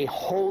 God is a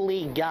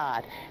holy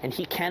God, and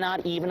He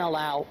cannot even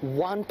allow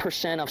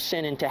 1% of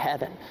sin into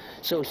heaven.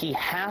 So He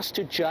has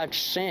to judge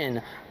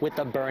sin with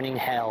a burning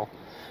hell.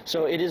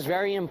 So it is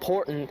very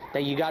important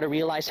that you got to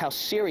realize how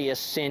serious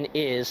sin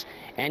is,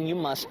 and you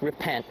must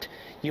repent.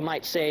 You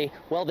might say,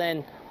 well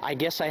then, I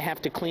guess I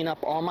have to clean up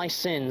all my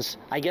sins.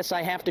 I guess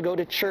I have to go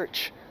to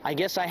church. I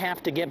guess I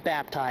have to get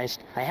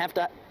baptized. I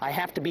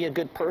have to be a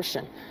good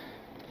person.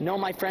 No,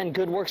 my friend,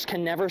 good works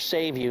can never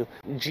save you.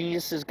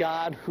 Jesus is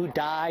God who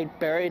died,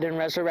 buried, and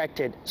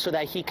resurrected so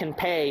that He can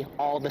pay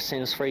all the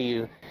sins for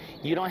you.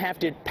 You don't have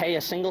to pay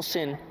a single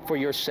sin for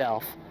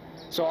yourself.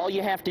 So all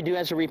you have to do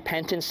as a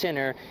repentant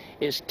sinner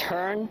is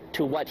turn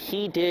to what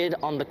He did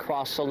on the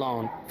cross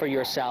alone for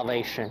your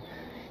salvation.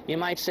 You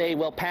might say,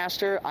 well,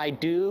 Pastor, I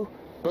do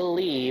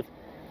believe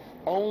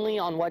only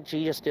on what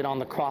Jesus did on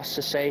the cross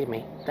to save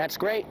me. That's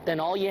great. Then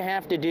all you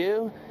have to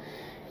do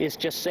is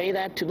just say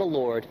that to the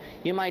Lord.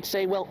 You might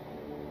say, well,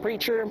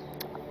 preacher,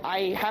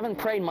 I haven't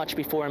prayed much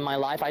before in my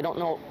life. I don't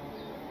know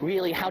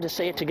really how to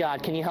say it to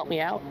God. Can you help me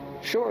out?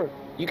 Sure.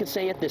 You could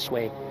say it this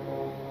way.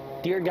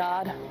 Dear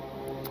God,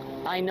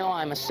 I know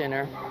I'm a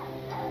sinner.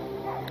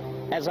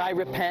 As I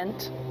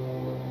repent,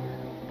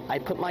 I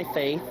put my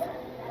faith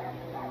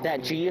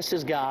that Jesus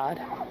is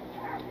God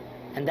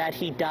and that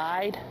He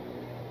died,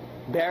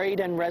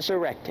 buried, and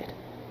resurrected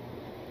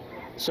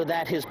so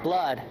that His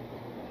blood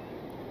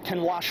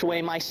can wash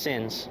away my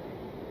sins.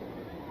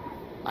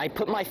 I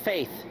put my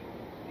faith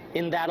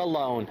in that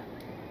alone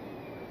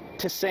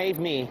to save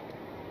me,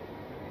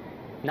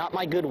 not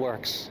my good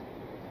works.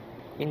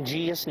 In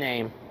Jesus'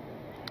 name,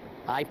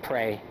 I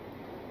pray.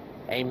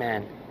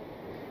 Amen.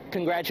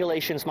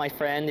 Congratulations, my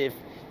friend. If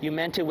you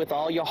meant it with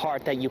all your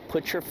heart that you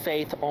put your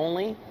faith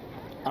only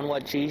on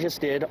what Jesus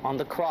did on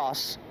the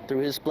cross through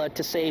His blood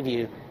to save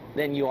you,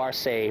 then you are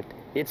saved.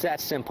 It's that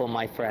simple,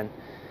 my friend.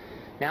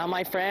 Now,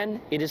 my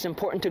friend, it is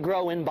important to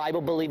grow in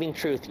Bible-believing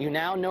truth. You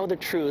now know the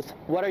truth.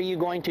 What are you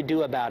going to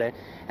do about it?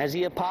 As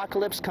the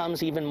apocalypse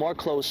comes even more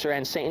closer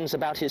and Satan's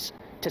about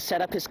to set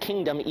up his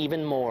kingdom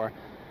even more,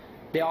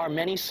 there are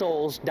many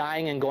souls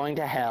dying and going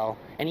to hell,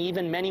 and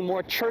even many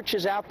more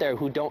churches out there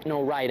who don't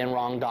know right and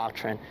wrong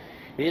doctrine.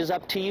 It is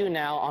up to you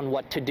now on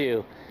what to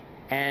do.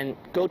 And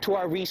go to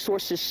our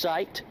resources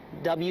site,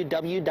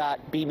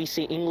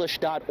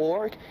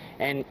 www.bbcenglish.org,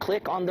 and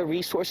click on the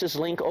resources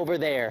link over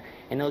there,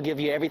 and it'll give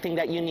you everything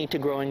that you need to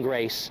grow in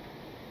grace.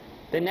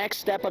 The next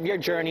step of your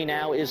journey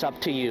now is up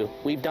to you.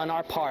 We've done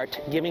our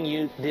part, giving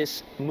you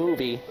this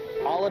movie.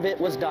 All of it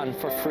was done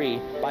for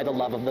free by the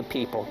love of the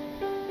people.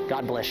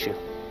 God bless you.